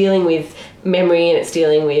it's dealing with memory, and it's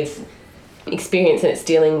dealing with experience, and it's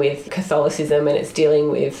dealing with Catholicism, and it's dealing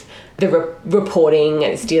with the reporting,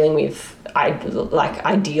 and it's dealing with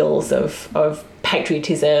ideals of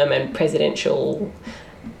patriotism and presidentialness,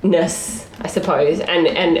 I suppose,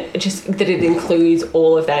 and just that it includes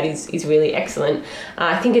all of that is really excellent.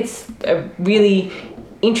 I think it's a really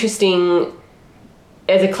interesting,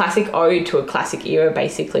 as a classic ode to a classic era,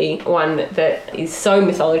 basically, one that is so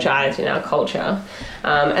mythologized in our culture,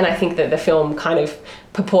 and I think that the film kind of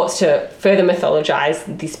purports to further mythologize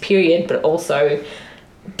this period, but also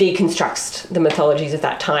deconstructs the mythologies of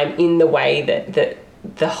that time in the way that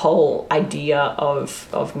the whole idea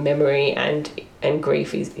of memory and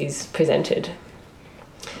grief is presented.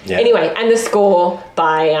 Yeah. Anyway, and the score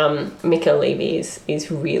by Mica Levi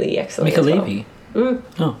is really excellent. Mica Levi?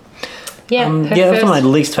 Oh. Yeah, that's one of my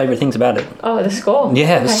least favourite things about it. Oh, the score.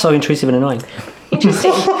 Yeah, it was so intrusive and annoying.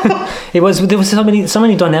 Interesting. There was so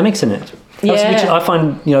many dynamics in it. Yeah. Which I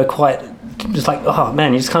find, quite just like, oh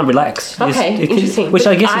man, you just can't relax. Okay, interesting. Which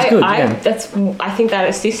I guess is good. I think that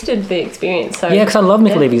assisted the experience. So yeah, because I love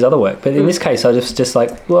Mica Levi's other work, but in this case, I just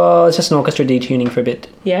like, well, it's just an orchestra detuning for a bit.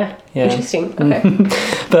 Yeah. Interesting. Okay.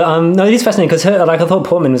 But no, it is fascinating because I thought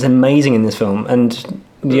Portman was amazing in this film, and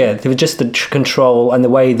yeah, there was just the control and the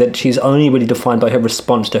way that she's only really defined by her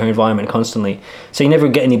response to her environment constantly. So you never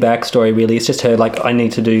get any backstory really. It's just her like, I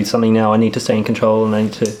need to do something now. I need to stay in control, and I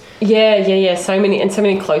need to. Yeah. So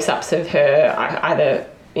many close-ups of her either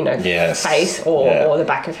face or the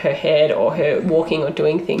back of her head, or her walking or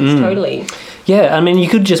doing things. Totally. Yeah, I mean, you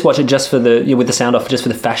could just watch it just for with the sound off, just for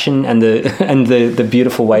the fashion and the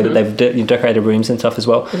beautiful way that they've decorated rooms and stuff as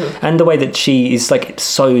well, and the way that she is like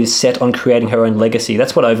so set on creating her own legacy.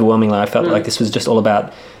 That's what overwhelmingly I felt like this was just all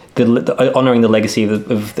about. The honouring the legacy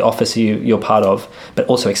of the office you're part of, but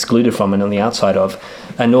also excluded from and on the outside of,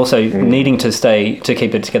 and also needing to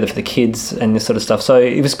keep it together for the kids and this sort of stuff. So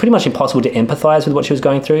it was pretty much impossible to empathise with what she was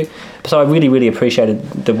going through. So I really, really appreciated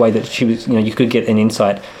the way that she was, you could get an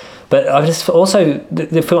insight. But I just also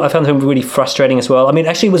the film, I found the film really frustrating as well. I mean,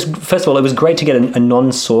 actually, it was great to get a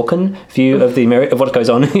non-Sorkin view of of what goes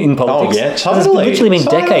on in politics. Oh yeah, totally. It's literally been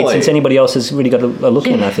decades since anybody else has really got a look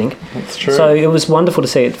in. I think that's true. So it was wonderful to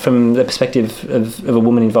see it from the perspective of a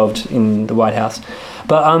woman involved in the White House.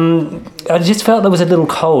 But I just felt that was a little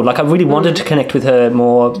cold. Like I really wanted to connect with her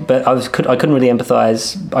more, but I couldn't really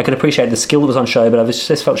empathise. I could appreciate the skill that was on show, but I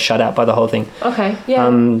just felt shut out by the whole thing. Okay, yeah.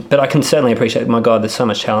 But I can certainly appreciate. My God, there's so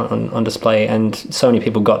much talent on display, and so many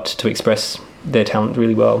people got to express their talent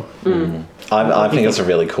really well. I think it's a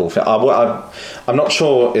really cool film. I'm not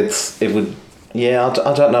sure it would. Yeah,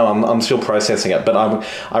 I don't know. I'm still processing it, but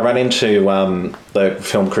I ran into the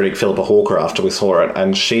film critic Philippa Hawker after we saw it,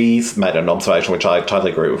 and she's made an observation which I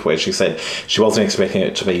totally agree with, where she said she wasn't expecting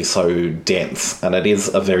it to be so dense, and it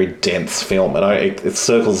is a very dense film, and it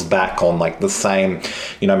circles back on like the same,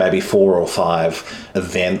 maybe 4 or 5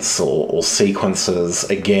 events or sequences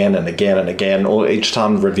again and again and again, or each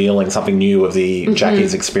time revealing something new of the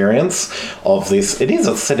Jackie's experience of this. It is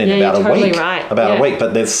set in about a totally week, right. a week,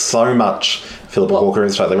 but there's so much. Philippa Hawker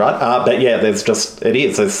is totally right. But yeah, there's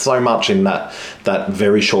so much in that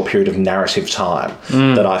very short period of narrative time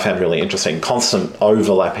that I found really interesting. Constant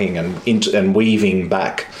overlapping and weaving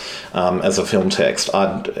back as a film text.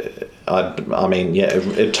 It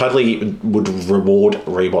totally would reward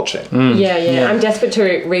rewatching. Yeah. I'm desperate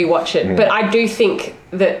to rewatch it, but I do think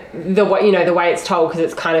that the way it's told, because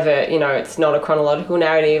it's kind of it's not a chronological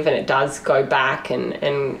narrative, and it does go back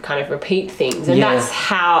and kind of repeat things, and that's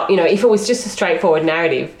how if it was just a straightforward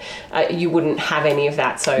narrative, you wouldn't have any of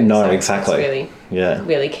that. So exactly. It's really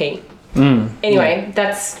really key. Anyway,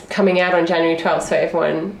 that's coming out on January 12th, so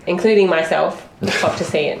everyone, including myself, got to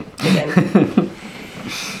see it again.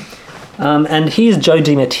 And here's Jo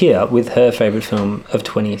DiMattia with her favourite film of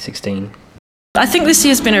 2016. I think this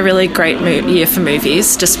year's been a really great year for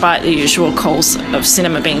movies, despite the usual calls of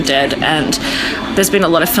cinema being dead, and there's been a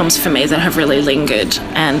lot of films for me that have really lingered,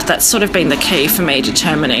 and that's sort of been the key for me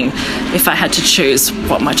determining if I had to choose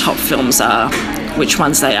what my top films are which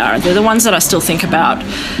ones they are. They're the ones that I still think about,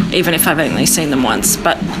 even if I've only seen them once.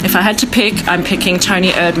 But if I had to pick, I'm picking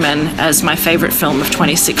Toni Erdmann as my favourite film of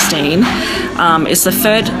 2016. It's the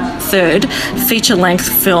third feature-length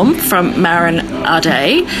film from Maren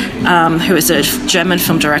Ardai, who is a German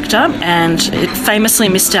film director, and it famously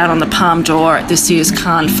missed out on the Palme d'Or at this year's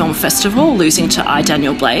Cannes Film Festival, losing to I,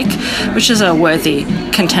 Daniel Blake, which is a worthy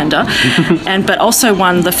contender, but also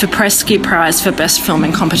won the Fipresci Prize for Best Film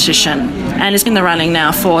in Competition, and is in the running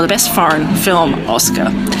now for the Best Foreign Film Oscar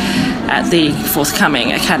at the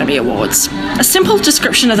forthcoming Academy Awards. A simple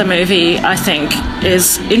description of the movie, I think,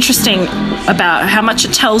 is interesting about how much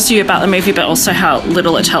it tells you about the movie, but also how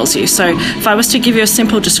little it tells you. So if I was to give you a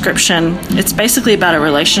simple description, it's basically about a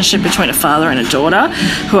relationship between a father and a daughter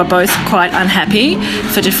who are both quite unhappy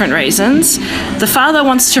for different reasons. The father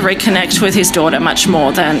wants to reconnect with his daughter much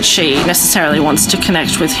more than she necessarily wants to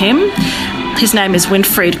connect with him. His name is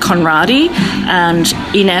Winfried Conradi, and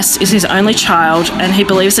Ines is his only child, and he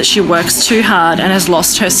believes that she works too hard and has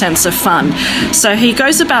lost her sense of fun. So he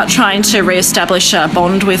goes about trying to re-establish a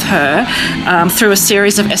bond with her through a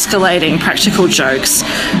series of escalating practical jokes,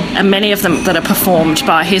 and many of them that are performed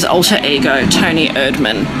by his alter ego, Toni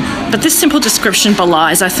Erdmann. But this simple description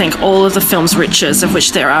belies, I think, all of the film's riches, of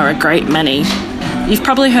which there are a great many. You've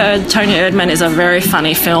probably heard Toni Erdmann is a very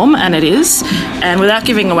funny film, and it is. And without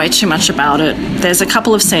giving away too much about it, there's a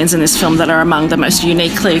couple of scenes in this film that are among the most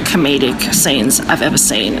uniquely comedic scenes I've ever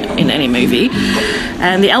seen in any movie.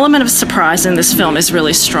 And the element of surprise in this film is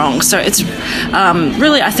really strong. So it's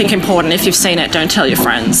really, I think, important, if you've seen it, don't tell your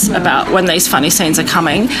friends about when these funny scenes are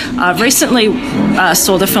coming. I recently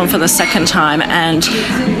saw the film for the second time, and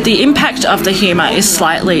the impact of the humour is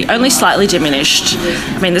only slightly diminished.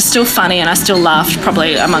 I mean, they're still funny, and I still laughed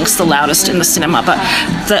probably amongst the loudest in the cinema, but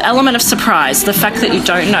the element of surprise, the fact that you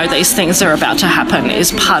don't know these things are about to happen,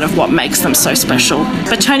 is part of what makes them so special.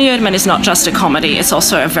 But Toni Erdmann is not just a comedy, it's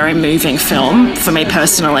also a very moving film for me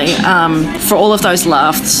personally. For all of those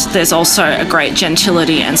laughs, there's also a great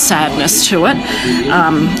gentility and sadness to it.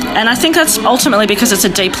 And I think that's ultimately because it's a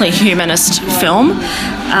deeply humanist film.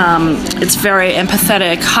 It's very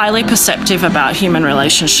empathetic, highly perceptive about human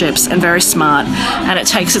relationships, and very smart, and it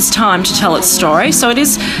takes its time to tell its story. So it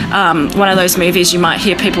is one of those movies you might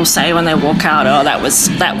hear people say when they walk out, oh, that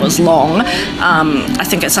was long. I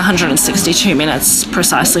think it's 162 minutes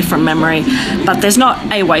precisely from memory, but there's not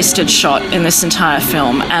a wasted shot in this entire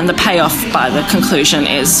film, and the payoff by the conclusion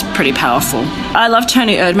is pretty powerful. I love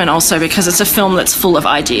Toni Erdmann also because it's a film that's full of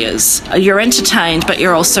ideas. You're entertained, but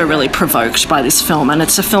you're also really provoked by this film, and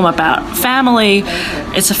it's a film about family.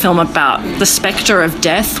 It's a film about the spectre of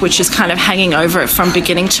death, which is kind of hanging over it from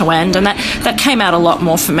beginning to end, and that came out a lot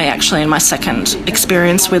more for me actually in my second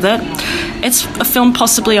experience with it. It's a film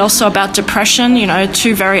possibly also about depression,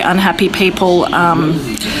 two very unhappy people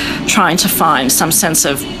trying to find some sense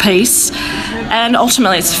of peace, and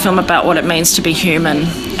ultimately it's a film about what it means to be human.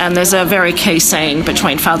 And there's a very key scene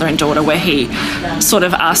between father and daughter where he sort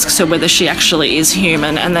of asks her whether she actually is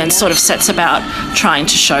human, and then sort of sets about trying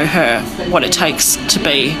to show her what it takes to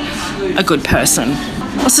be a good person.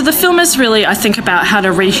 So the film is really, I think, about how to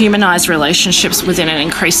rehumanise relationships within an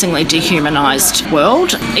increasingly dehumanised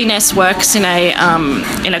world. Ines works in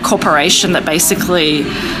a corporation that basically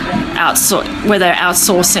where they're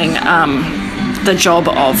outsourcing the job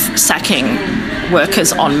of sacking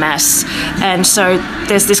workers en masse, and so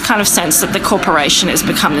there's this kind of sense that the corporation has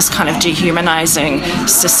become this kind of dehumanising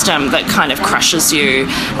system that kind of crushes you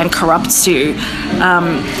and corrupts you.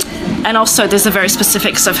 And also there's the very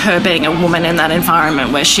specifics of her being a woman in that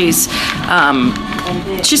environment where she's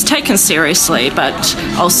taken seriously, but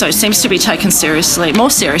also seems to be taken more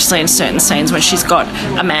seriously in certain scenes when she's got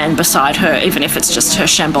a man beside her, even if it's just her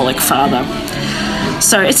shambolic father.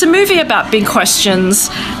 So it's a movie about big questions,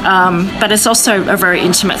 but it's also a very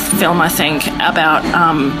intimate film, I think, about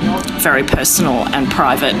very personal and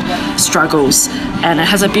private struggles. And it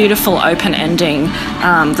has a beautiful open ending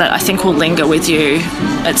that I think will linger with you.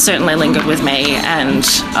 It certainly lingered with me, and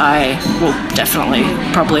I will definitely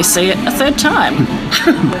probably see it a third time.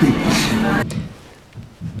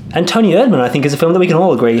 And Toni Erdmann, I think, is a film that we can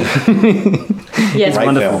all agree. Yes,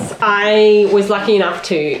 wonderful. I was lucky enough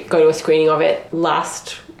to go to a screening of it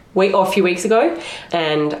last week or a few weeks ago,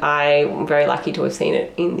 and I'm very lucky to have seen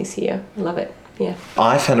it in this year. I love it. Yeah.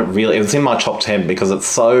 I found it was in my top 10 because it's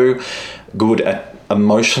so good at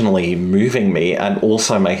emotionally moving me and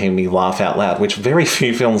also making me laugh out loud, which very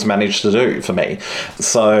few films manage to do for me.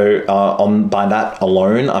 So by that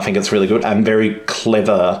alone, I think it's really good and very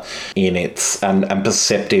clever in its and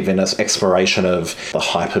perceptive in its exploration of the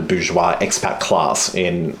hyper bourgeois expat class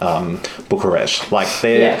in Bucharest. Like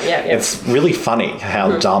it's really funny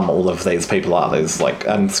how dumb all of these people are. There's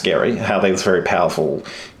and scary how these very powerful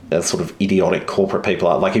sort of idiotic corporate people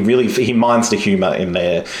are. Like he minds the humour in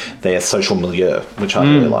their social milieu, which I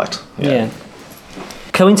really liked. Yeah.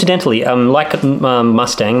 Coincidentally, like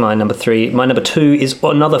Mustang, my number 3, my number 2 is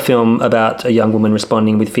another film about a young woman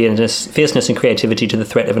responding with fierceness and creativity to the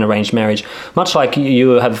threat of an arranged marriage. Much like you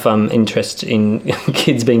have interest in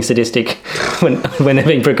kids being sadistic when they're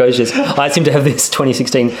being precocious, I seem to have this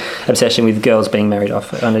 2016 obsession with girls being married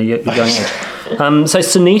off at a young age. So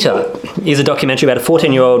Sunita is a documentary about a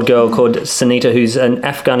 14-year-old girl called Sunita who's an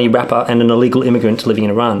Afghani rapper and an illegal immigrant living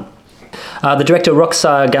in Iran. The director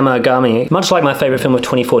Roxar Gamagami, much like my favourite film of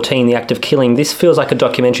 2014, The Act of Killing, this feels like a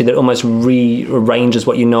documentary that almost rearranges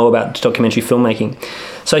what you know about documentary filmmaking.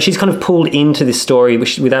 So she's kind of pulled into this story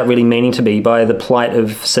without really meaning to be by the plight of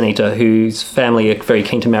Sunita, whose family are very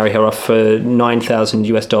keen to marry her off for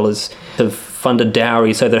 $9,000 to fund a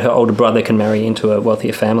dowry so that her older brother can marry into a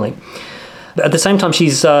wealthier family. At the same time,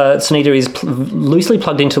 Sunita is loosely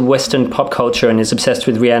plugged into Western pop culture and is obsessed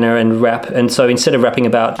with Rihanna and rap. And so instead of rapping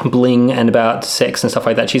about bling and about sex and stuff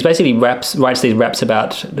like that, she's basically writes these raps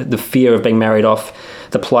about the fear of being married off,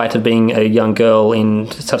 the plight of being a young girl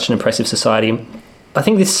in such an oppressive society. I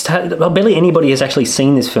think barely anybody has actually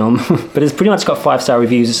seen this film, but it's pretty much got 5-star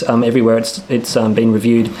reviews everywhere it's been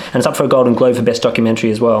reviewed, and it's up for a Golden Globe for Best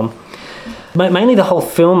Documentary as well. Mainly the whole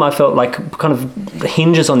film, I felt like, kind of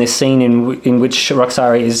hinges on this scene in which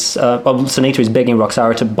Sunita is begging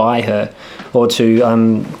Roxara to buy her, or to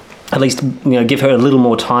at least give her a little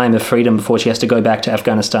more time of freedom before she has to go back to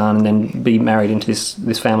Afghanistan and then be married into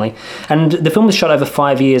this family. And the film was shot over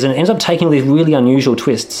 5 years and it ends up taking all these really unusual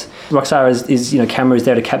twists. Roxara is camera is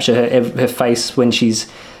there to capture her face when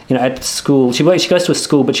she's at school. She goes to a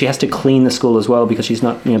school, but she has to clean the school as well because she's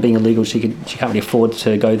not, being illegal. She can't really afford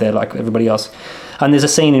to go there like everybody else. And there's a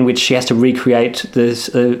scene in which she has to recreate this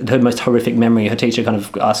her most horrific memory. Her teacher kind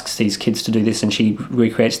of asks these kids to do this, and she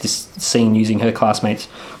recreates this scene using her classmates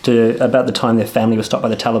about the time their family was stopped by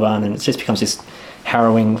the Taliban, and it just becomes this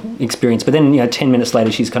harrowing experience. But then 10 minutes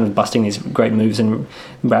later, she's kind of busting these great moves and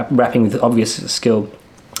rapping with obvious skill.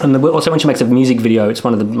 And also when she makes a music video, it's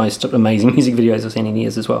one of the most amazing music videos I've seen in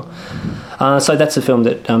years as well. So that's a film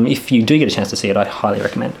that, if you do get a chance to see it, I highly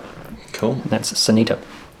recommend. Cool. And that's Sunita.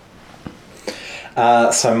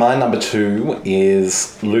 So my number 2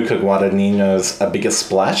 is Luca Guadagnino's A Bigger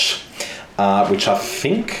Splash, which I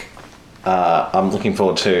think I'm looking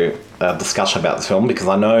forward to a discussion about this film because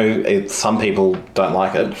I know some people don't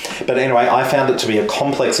like it. But anyway, I found it to be a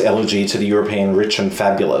complex elegy to the European rich and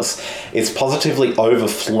fabulous. It's positively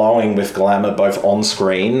overflowing with glamour both on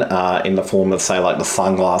screen, in the form of, say, like the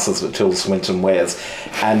sunglasses that Tilda Swinton wears,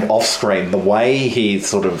 and off screen. The way he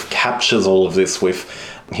sort of captures all of this with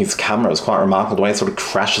his camera is quite remarkable. The way it sort of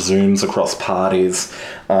crash zooms across parties,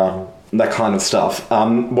 that kind of stuff.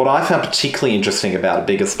 What I found particularly interesting about A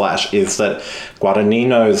Bigger Splash is that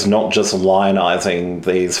Guadagnino's not just lionising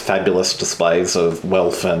these fabulous displays of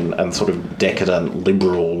wealth and sort of decadent,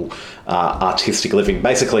 liberal, artistic living.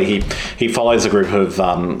 Basically, he follows a group of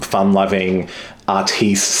fun-loving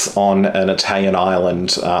artistes on an Italian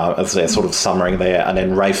island as they're sort of summering there, and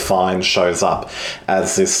then Ralph Fiennes shows up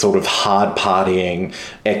as this sort of hard-partying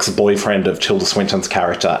ex-boyfriend of Tilda Swinton's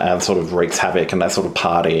character and sort of wreaks havoc, and they sort of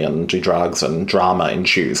party and do drugs and drama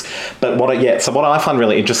ensues. But what I find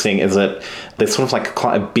really interesting is that there's sort of like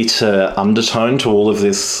quite a bitter undertone to all of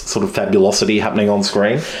this sort of fabulosity happening on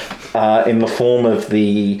screen. In the form of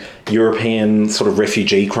the European sort of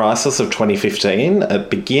refugee crisis of 2015. It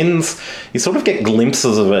begins, you sort of get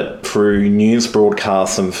glimpses of it through news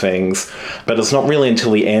broadcasts and things, but it's not really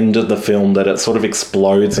until the end of the film that it sort of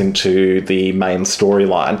explodes into the main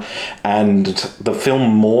storyline. And the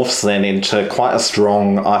film morphs then into quite a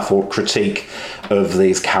strong, I thought, critique of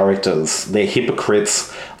these characters. They're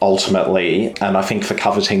hypocrites, ultimately, and I think for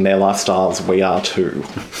coveting their lifestyles, we are too.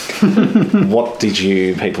 What did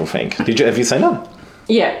you people think? Have you seen it?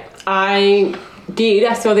 Yeah, I did.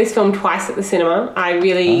 I saw this film twice at the cinema. I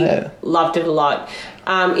really loved it a lot.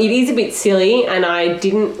 It is a bit silly, and I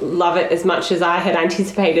didn't love it as much as I had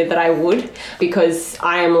anticipated that I would, because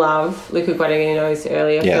I Am Love, Luca Guadagnino's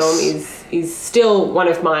earlier film, is still one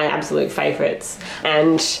of my absolute favourites.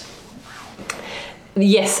 And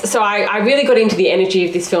yes, so I really got into the energy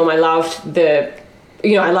of this film. I loved the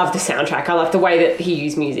I love the soundtrack. I love the way that he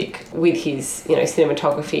used music with his,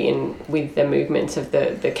 cinematography and with the movements of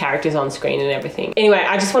the characters on screen and everything. Anyway,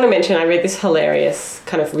 I just want to mention I read this hilarious,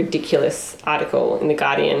 kind of ridiculous article in The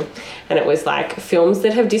Guardian, and it was like films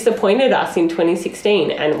that have disappointed us in 2016.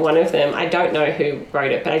 And one of them, I don't know who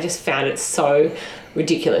wrote it, but I just found it so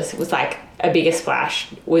ridiculous. It was like A Bigger Splash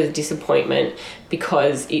was a disappointment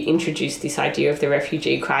because it introduced this idea of the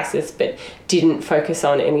refugee crisis but didn't focus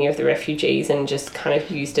on any of the refugees and just kind of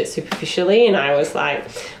used it superficially. And I was like,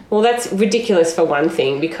 well, that's ridiculous for one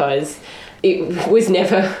thing, because it was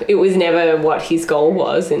never what his goal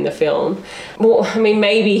was in the film. Well, I mean,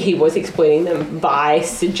 maybe he was exploiting them by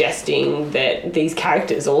suggesting that these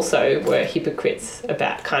characters also were hypocrites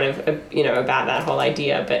about about that whole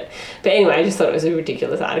idea. But anyway, I just thought it was a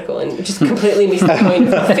ridiculous article and just completely missed the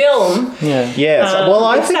point of the film. Yeah. Yes. Well,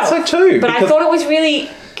 I think so too. But I thought it was really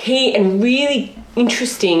key and really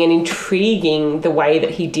interesting and intriguing the way that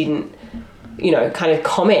he didn't kind of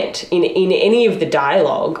comment in any of the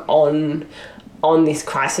dialogue on this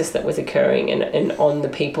crisis that was occurring and on the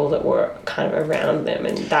people that were kind of around them.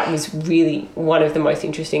 And that was really one of the most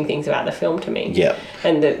interesting things about the film to me. Yeah.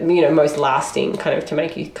 And the, most lasting, kind of to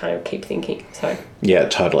make you kind of keep thinking. So. Yeah,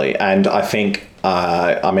 totally. And I think,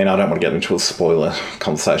 I don't want to get into a spoiler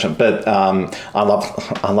conversation, but I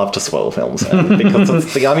love to spoil films because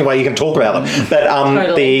it's the only way you can talk about them. But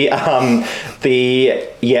totally. I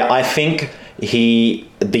think the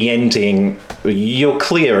ending, you're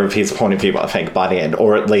clear of his point of view, I think, by the end,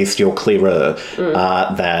 or at least you're clearer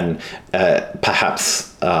than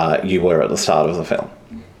perhaps you were at the start of the film.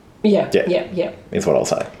 Yeah. Is what I'll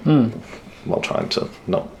say. While trying to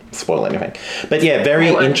not spoil anything. But yeah,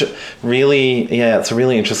 it's a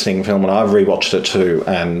really interesting film, and I've rewatched it too,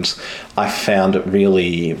 and I found it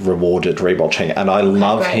really rewarded rewatching, and I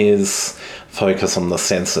love his focus on the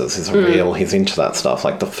senses. He's into that stuff,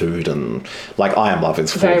 like the food, and like I Am Love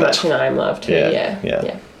is full very of it. much in I Am Love too.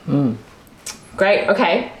 Yeah. Great.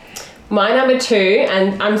 Okay. My number 2,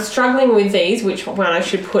 and I'm struggling with these, which one I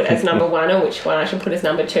should put as number 1 or which one I should put as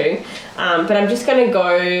number 2. But I'm just going to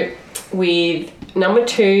go with number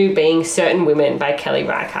 2 being Certain Women by Kelly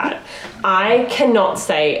Reichardt. I cannot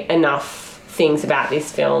say enough things about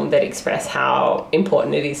this film that express how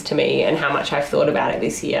important it is to me and how much I've thought about it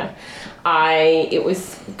this year. It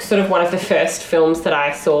was sort of one of the first films that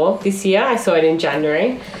I saw this year. I saw it in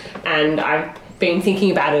January, and I've been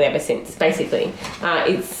thinking about it ever since, basically.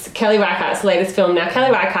 It's Kelly Reichardt's latest film. Now,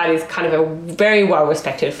 Kelly Reichardt is kind of a very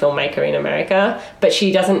well-respected filmmaker in America, but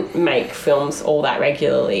she doesn't make films all that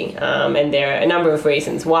regularly, and there are a number of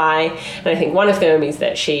reasons why. And I think one of them is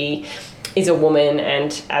that she is a woman,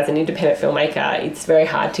 and as an independent filmmaker, it's very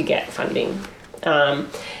hard to get funding.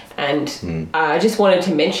 I just wanted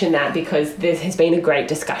to mention that because there has been a great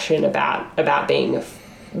discussion about being a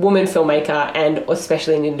woman filmmaker and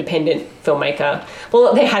especially an independent filmmaker.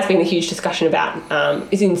 Well, there has been a huge discussion about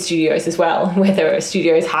is in studios as well, whether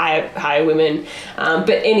studios hire women. But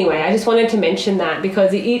anyway, I just wanted to mention that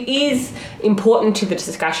because it is important to the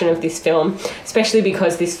discussion of this film, especially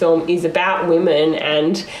because this film is about women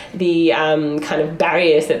and the kind of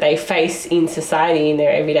barriers that they face in society in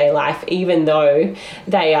their everyday life, even though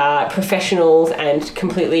they are professionals and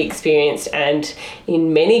completely experienced and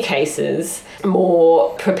in many cases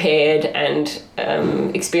more prepared and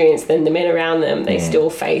experienced than the men around them. They still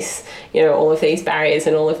face, all of these barriers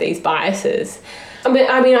and all of these biases. I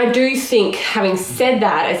mean, I do think, having said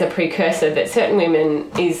that as a precursor, that Certain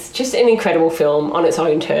Women is just an incredible film on its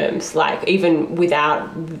own terms, like even without,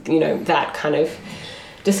 that kind of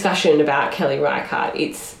discussion about Kelly Reichardt.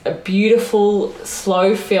 It's a beautiful,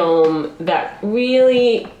 slow film that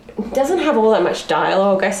really doesn't have all that much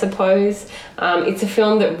dialogue, I suppose. It's a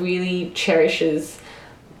film that really cherishes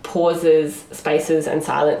pauses, spaces, and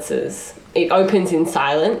silences. It opens in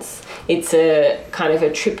silence. It's a kind of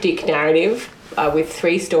a triptych narrative with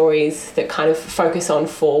 3 stories that kind of focus on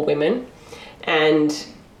 4 women, and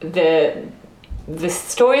the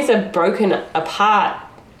stories are broken apart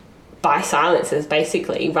by silences,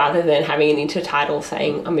 basically, rather than having an intertitle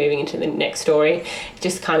saying I'm moving into the next story. It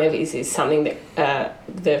just kind of is something that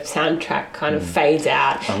the soundtrack kind of fades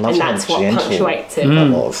out, and that's what punctuates it.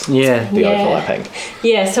 The overlapping.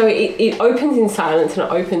 Yeah, so it opens in silence, and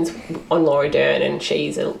it opens on Laura Dern, and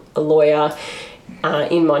she's a lawyer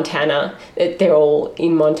in Montana. They're all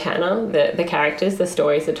in Montana, the characters, the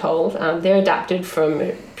stories are told. They're adapted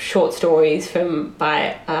from short stories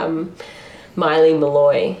by Miley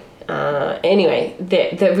Malloy. Anyway,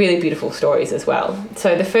 they're really beautiful stories as well.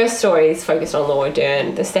 So the first story is focused on Laura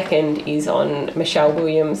Dern. The second is on Michelle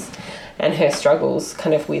Williams, and her struggles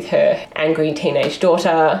kind of with her angry teenage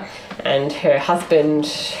daughter and her husband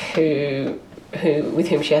who with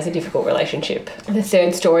whom she has a difficult relationship. The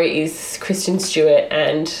third story is Kristen Stewart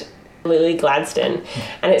and Lily Gladstone,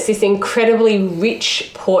 and it's this incredibly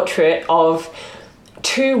rich portrait of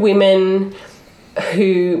two women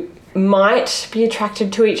who might be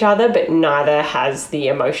attracted to each other, but neither has the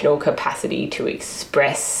emotional capacity to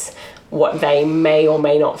express what they may or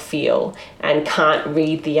may not feel, and can't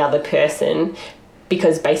read the other person,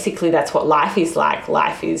 because basically that's what life is like.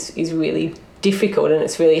 Life is really difficult, and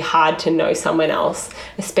it's really hard to know someone else,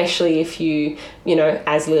 especially if you know,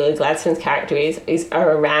 as Lily Gladstone's character is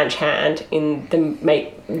a ranch hand in the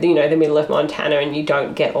middle of Montana, and you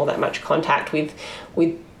don't get all that much contact with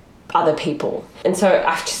other people. And so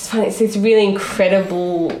I just find it's this really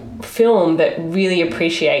incredible film that really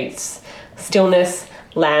appreciates stillness,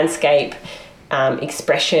 landscape,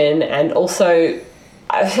 expression, and also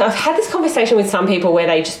I've had this conversation with some people where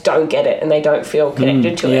they just don't get it and they don't feel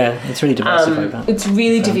connected to it. Yeah, it's really divisive. It's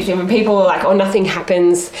really divisive, and people are like, oh, nothing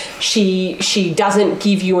happens. She doesn't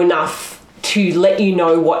give you enough to let you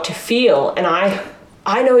know what to feel. And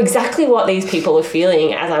I know exactly what these people are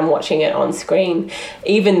feeling as I'm watching it on screen,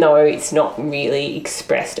 even though it's not really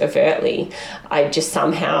expressed overtly. I just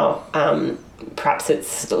somehow, perhaps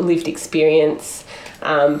it's lived experience,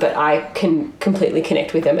 but I can completely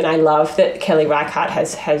connect with them, and I love that Kelly Reichardt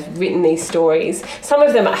has written these stories. Some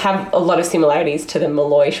of them have a lot of similarities to the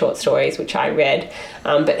Malloy short stories, which I read,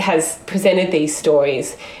 but has presented these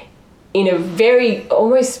stories in a very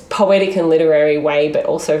almost poetic and literary way, but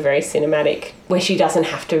also very cinematic, where she doesn't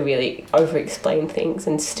have to really over-explain things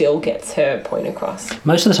and still gets her point across.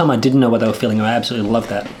 Most of the time I didn't know what they were feeling, and I absolutely loved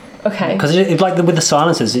that. Okay. Because like with the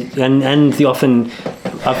silences and the often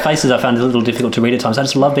faces, I found it a little difficult to read at times. I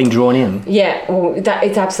just love being drawn in. Yeah, well,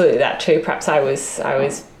 it's absolutely that too. Perhaps I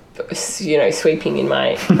was sweeping in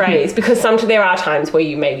my praise, because there are times where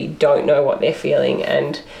you maybe don't know what they're feeling,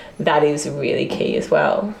 and that is really key as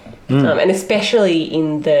well. And especially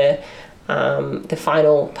in the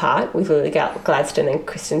final part with Lily Gladstone and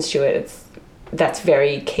Kristen Stewart, that's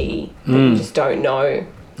very key. That you just don't know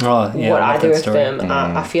what either of them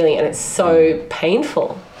are feeling, and it's so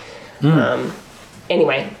painful.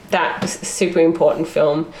 Anyway, that was a super important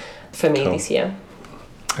film for me this year.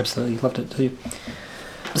 Absolutely, loved it too.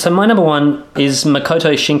 So my number one is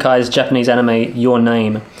Makoto Shinkai's Japanese anime Your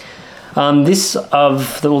Name. This,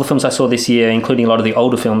 of all the films I saw this year, including a lot of the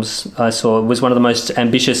older films I saw, was one of the most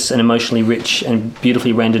ambitious and emotionally rich and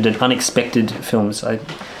beautifully rendered and unexpected films.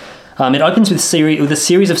 It opens with a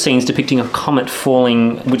series of scenes depicting a comet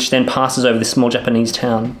falling, which then passes over this small Japanese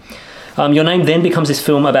town. Your Name then becomes this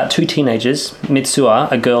film about two teenagers,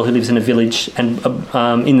 Mitsuha, a girl who lives in a village and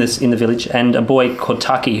in the village, and a boy called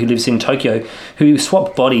Taki who lives in Tokyo, who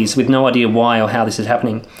swap bodies with no idea why or how this is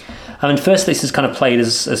happening. And first this is kind of played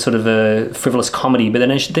as a sort of a frivolous comedy, but then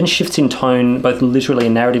it shifts in tone, both literally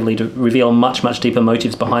and narratively, to reveal much, much deeper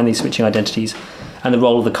motives behind these switching identities and the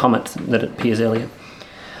role of the comet that appears earlier.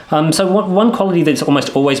 So one quality that's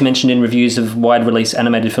almost always mentioned in reviews of wide-release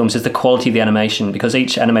animated films is the quality of the animation, because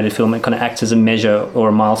each animated film kind of acts as a measure or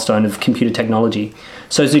a milestone of computer technology.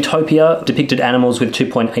 So Zootopia depicted animals with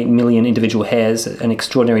 2.8 million individual hairs, an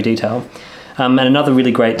extraordinary detail. And another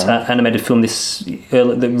really great animated film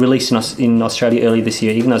that released in Australia earlier this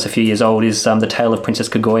year, even though it's a few years old, is The Tale of Princess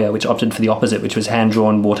Kaguya, which opted for the opposite, which was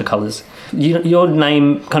hand-drawn watercolours. Your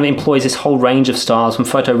Name kind of employs this whole range of styles, from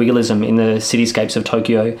photorealism in the cityscapes of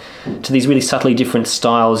Tokyo to these really subtly different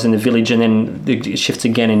styles in the village, and then it shifts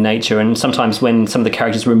again in nature. And sometimes when some of the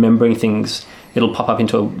characters are remembering things, it'll pop up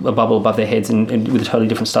into a bubble above their heads and with a totally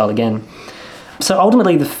different style again. So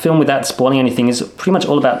ultimately, the film, without spoiling anything, is pretty much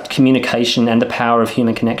all about communication and the power of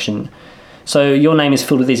human connection. So Your Name is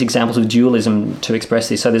filled with these examples of dualism to express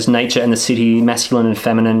this. So there's nature and the city, masculine and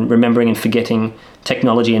feminine, remembering and forgetting,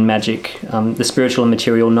 technology and magic, the spiritual and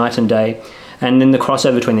material, night and day, and then the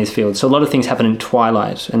crossover between these fields. So a lot of things happen in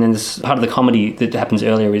twilight, and then this part of the comedy that happens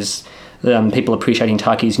earlier is people appreciating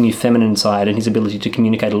Taki's new feminine side and his ability to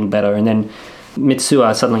communicate a little better, and then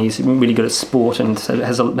Mitsuha suddenly is really good at sport and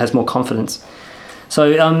has more confidence. So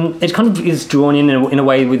it kind of is drawn in a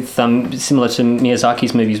way with similar to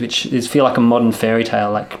Miyazaki's movies, which feel like a modern fairy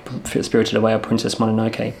tale, like Spirited Away or Princess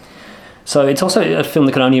Mononoke. So it's also a film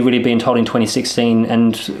that could only really been told in 2016,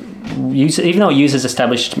 and even though it uses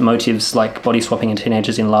established motives like body swapping and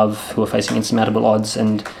teenagers in love who are facing insurmountable odds,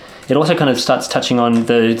 and it also kind of starts touching on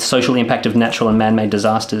the social impact of natural and man-made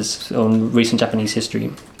disasters on recent Japanese history.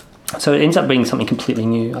 So it ends up being something completely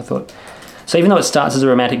new, I thought. So even though it starts as a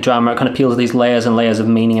romantic drama, it kind of peels these layers and layers of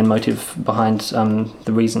meaning and motive behind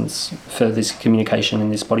the reasons for this communication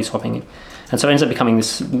and this body swapping. And so it ends up becoming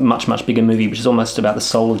this much, much bigger movie, which is almost about the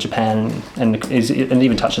soul of Japan, and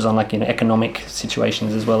even touches on economic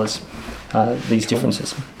situations as well as these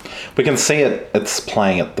differences. We can see it's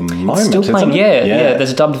playing at the moment. It's still playing, isn't it? yeah.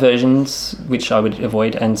 There's dubbed versions, which I would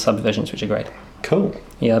avoid, and sub versions, which are great. Cool.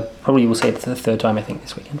 Yeah, probably we'll see it for the third time, I think,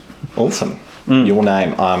 this weekend. Awesome. Your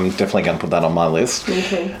Name. I'm definitely going to put that on my list. Me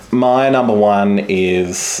too. My number one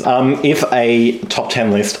is, if a top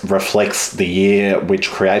 10 list reflects the year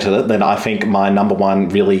which created it, then I think my number one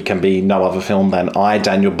really can be no other film than I,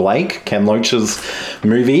 Daniel Blake, Ken Loach's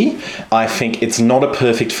movie. I think it's not a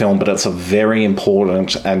perfect film, but it's a very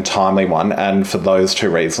important and timely one. And for those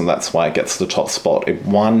two reasons, that's why it gets the top spot. It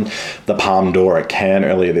won the Palme d'Or at Cannes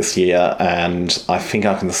earlier this year, and I think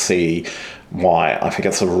I can see why. I think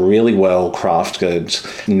it's a really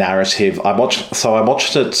well-crafted narrative. I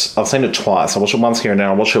watched it, I've seen it twice. I watched it once here and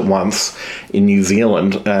now. I watched it once in New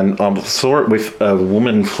Zealand, and I saw it with a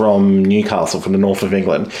woman from Newcastle, from the north of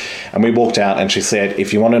England, and we walked out and she said,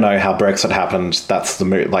 if you want to know how Brexit happened, that's the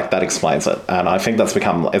movie, that explains it. And I think that's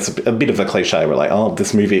become, it's a bit of a cliche. We're like, oh,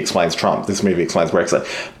 this movie explains Trump, this movie explains Brexit.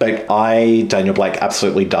 But Daniel Blake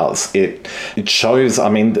absolutely does. It shows, I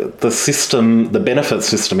mean, the system, the benefit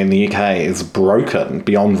system in the UK is broken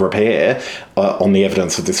beyond repair on the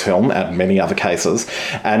evidence of this film and many other cases.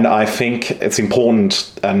 And I think it's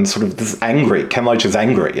important, and sort of this angry, Ken Loach is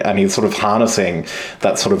angry, and he's sort of harnessing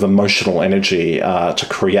that sort of emotional energy to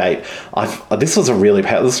create. This is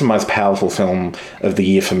the most powerful film of the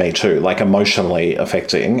year for me too, emotionally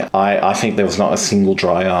affecting. I think there was not a single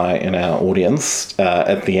dry eye in our audience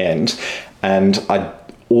at the end. And I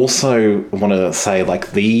also want to say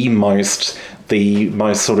the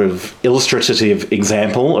most sort of illustrative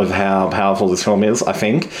example of how powerful this film is, I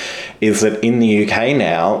think, is that in the UK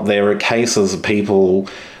now, there are cases of people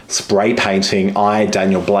spray painting I,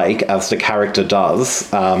 Daniel Blake, as the character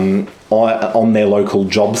does, on their local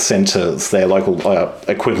job centres, their local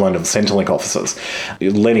equivalent of Centrelink offices,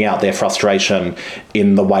 letting out their frustration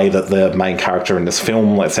in the way that the main character in this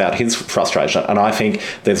film lets out his frustration. And I think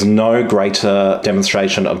there's no greater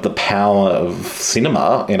demonstration of the power of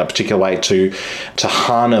cinema in a particular way to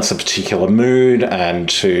harness a particular mood and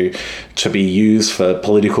to be used for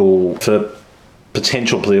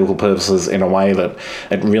potential political purposes in a way that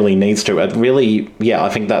it really needs to. It really, I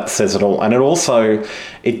think that says it all. And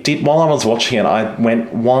it did, while I was watching it, I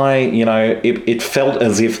went, why, it felt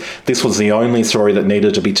as if this was the only story that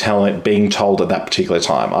needed to be being told at that particular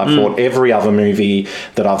time. I thought every other movie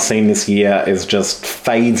that I've seen this year just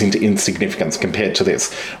fades into insignificance compared to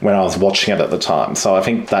this when I was watching it at the time. So I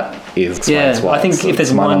think that is why. I think if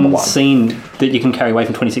there's one scene that you can carry away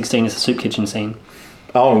from 2016, it's the soup kitchen scene.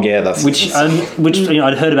 Oh yeah, that's which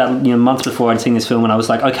I'd heard about months before I'd seen this film, and I was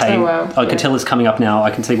like, okay, I can tell it's coming up now.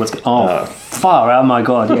 I can see what's far. Oh my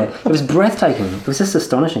god, yeah, it was breathtaking. It was just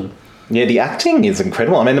astonishing. Yeah, the acting is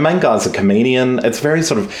incredible. I mean, the main guy's a comedian. It's very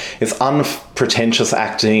it's unpretentious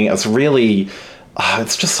acting. It's really.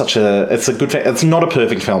 It's just it's a good film. It's not a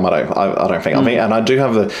perfect film, I don't think. I mean, and I do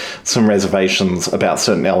have some reservations about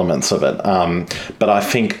certain elements of it. But I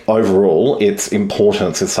think overall its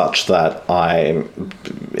importance is such that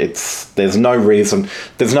there's no reason,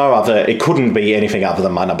 it couldn't be anything other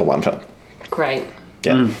than my number one film. Great.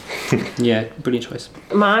 Yeah. Yeah, brilliant choice.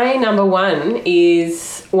 My number one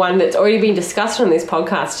is one that's already been discussed on this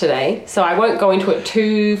podcast today, so I won't go into it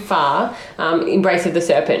too far. Embrace of the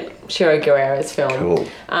Serpent, Shiro Guerrera's film. Cool.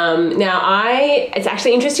 It's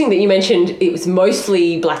actually interesting that you mentioned it was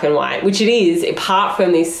mostly black and white, which it is, apart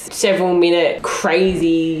from this several minute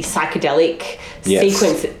crazy psychedelic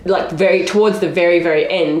sequence, towards the very, very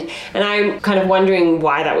end. And I'm kind of wondering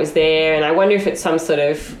why that was there, and I wonder if it's some sort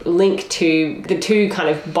of link to the two kind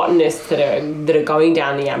of botanists that are going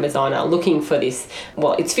down the Amazon are looking for this.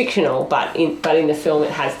 Well, it's fictional, but in the film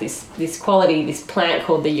it has this quality, this plant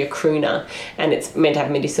called the Yacruna, and it's meant to have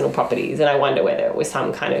medicinal properties. And I wonder whether it was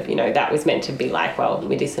some kind of, that was meant to be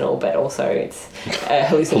medicinal, but also it's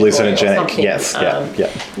hallucinogenic. Yes,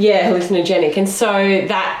 yeah, hallucinogenic. And so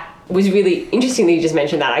that was really interesting that you just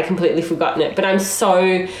mentioned that. I completely forgotten it, but I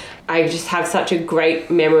just have such a great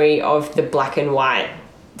memory of the black and white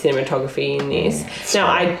cinematography in this.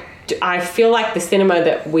 I feel like the cinema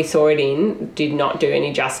that we saw it in did not do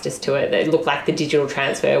any justice to it. It looked like the digital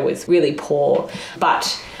transfer was really poor,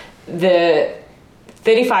 but the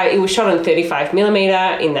It was shot on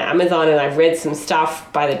 35mm in the Amazon, and I've read some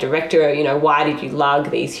stuff by the director, you know, why did you lug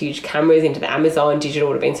these huge cameras into the Amazon? Digital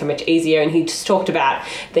would have been so much easier. And he just talked about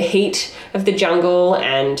the heat of the jungle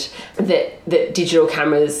and that digital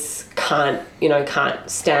cameras can't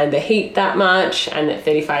stand the heat that much, and that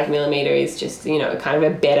 35mm is just, you know, kind of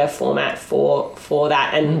a better format for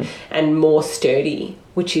that and more sturdy.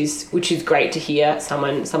 Which is great to hear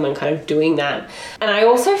someone kind of doing that. And I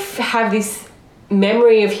also have this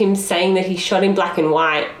memory of him saying that he shot in black and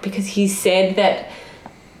white because he said that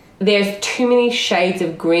there's too many shades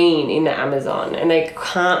of green in the Amazon and they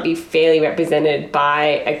can't be fairly represented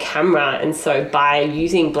by a camera, and so by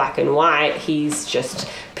using black and white he's just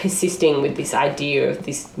persisting with this idea of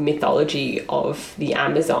this mythology of the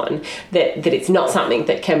Amazon, that it's not something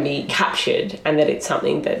that can be captured, and that it's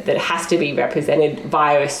something that has to be represented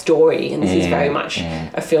via a story. And this is very much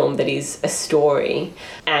a film that is a story,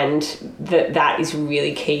 and that is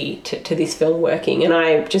really key to this film working. And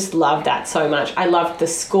I just love that so much. I loved the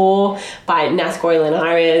score by Nazgul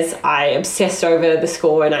Linares. I obsessed over the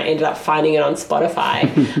score, and I ended up finding it on Spotify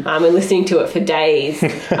and listening to it for days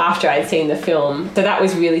after I'd seen the film. So that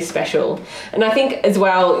was really special. And I think as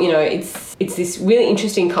well, you know, it's this really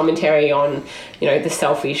interesting commentary on, you know, the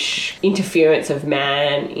selfish interference of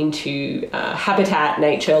man into habitat,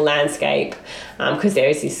 nature, landscape, because there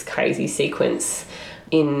is this crazy sequence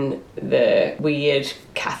in the weird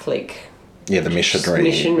Catholic the missionary,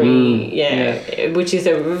 which is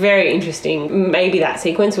a very interesting. Maybe that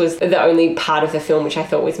sequence was the only part of the film which I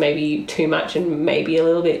thought was maybe too much and maybe a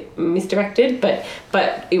little bit misdirected, but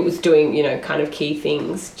it was doing, you know, kind of key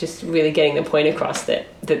things, just really getting the point across that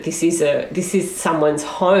this is someone's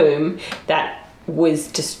home that was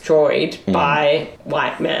destroyed by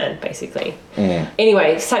white man, basically.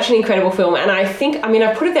 Anyway, such an incredible film, and I think, I mean,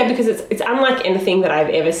 I put it there because it's unlike anything that I've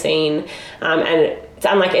ever seen, and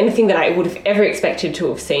it's unlike anything that I would have ever expected to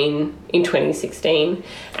have seen in 2016,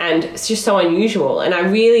 and it's just so unusual, and I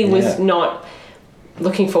really was not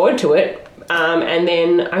looking forward to it, and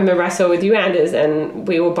then I remember I saw it with you, Anders, and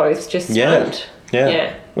we were both just stunned.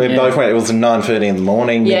 We both went, it was 9:30 in the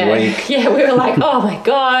morning, midweek. We were like, oh my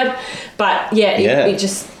God. But it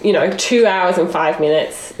just, you know, 2 hours and 5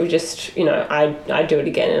 minutes, it was just, you know, I'd do it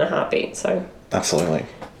again in a heartbeat, so. Absolutely.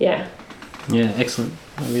 Yeah, excellent.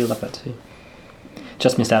 I really love that too.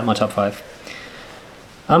 Just missed out on my top 5.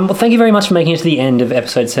 Well, thank you very much for making it to the end of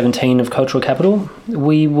episode 17 of Cultural Capital.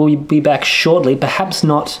 We will be back shortly, perhaps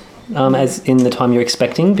not as in the time you're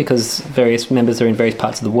expecting, because various members are in various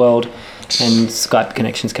parts of the world and Skype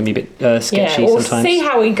connections can be a bit sketchy we'll sometimes. See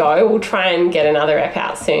how we go. We'll try and get another ep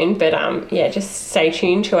out soon, but just stay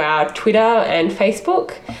tuned to our Twitter and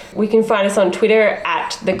Facebook. We can find us on Twitter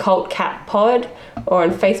at the Cult Cap Pod, or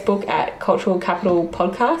on Facebook at Cultural Capital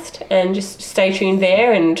Podcast, and just stay tuned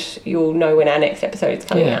there and you'll know when our next episode is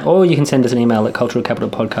coming out. Or you can send us an email at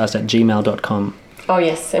culturalcapitalpodcast@gmail.com. Oh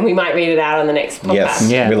yes, and we might read it out on the next podcast.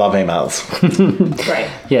 Yes, we love emails. Great.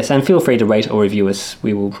 Yes, and feel free to rate or review us.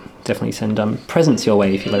 We will definitely send presents your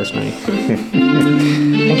way if you let us know.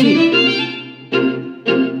 Thank you.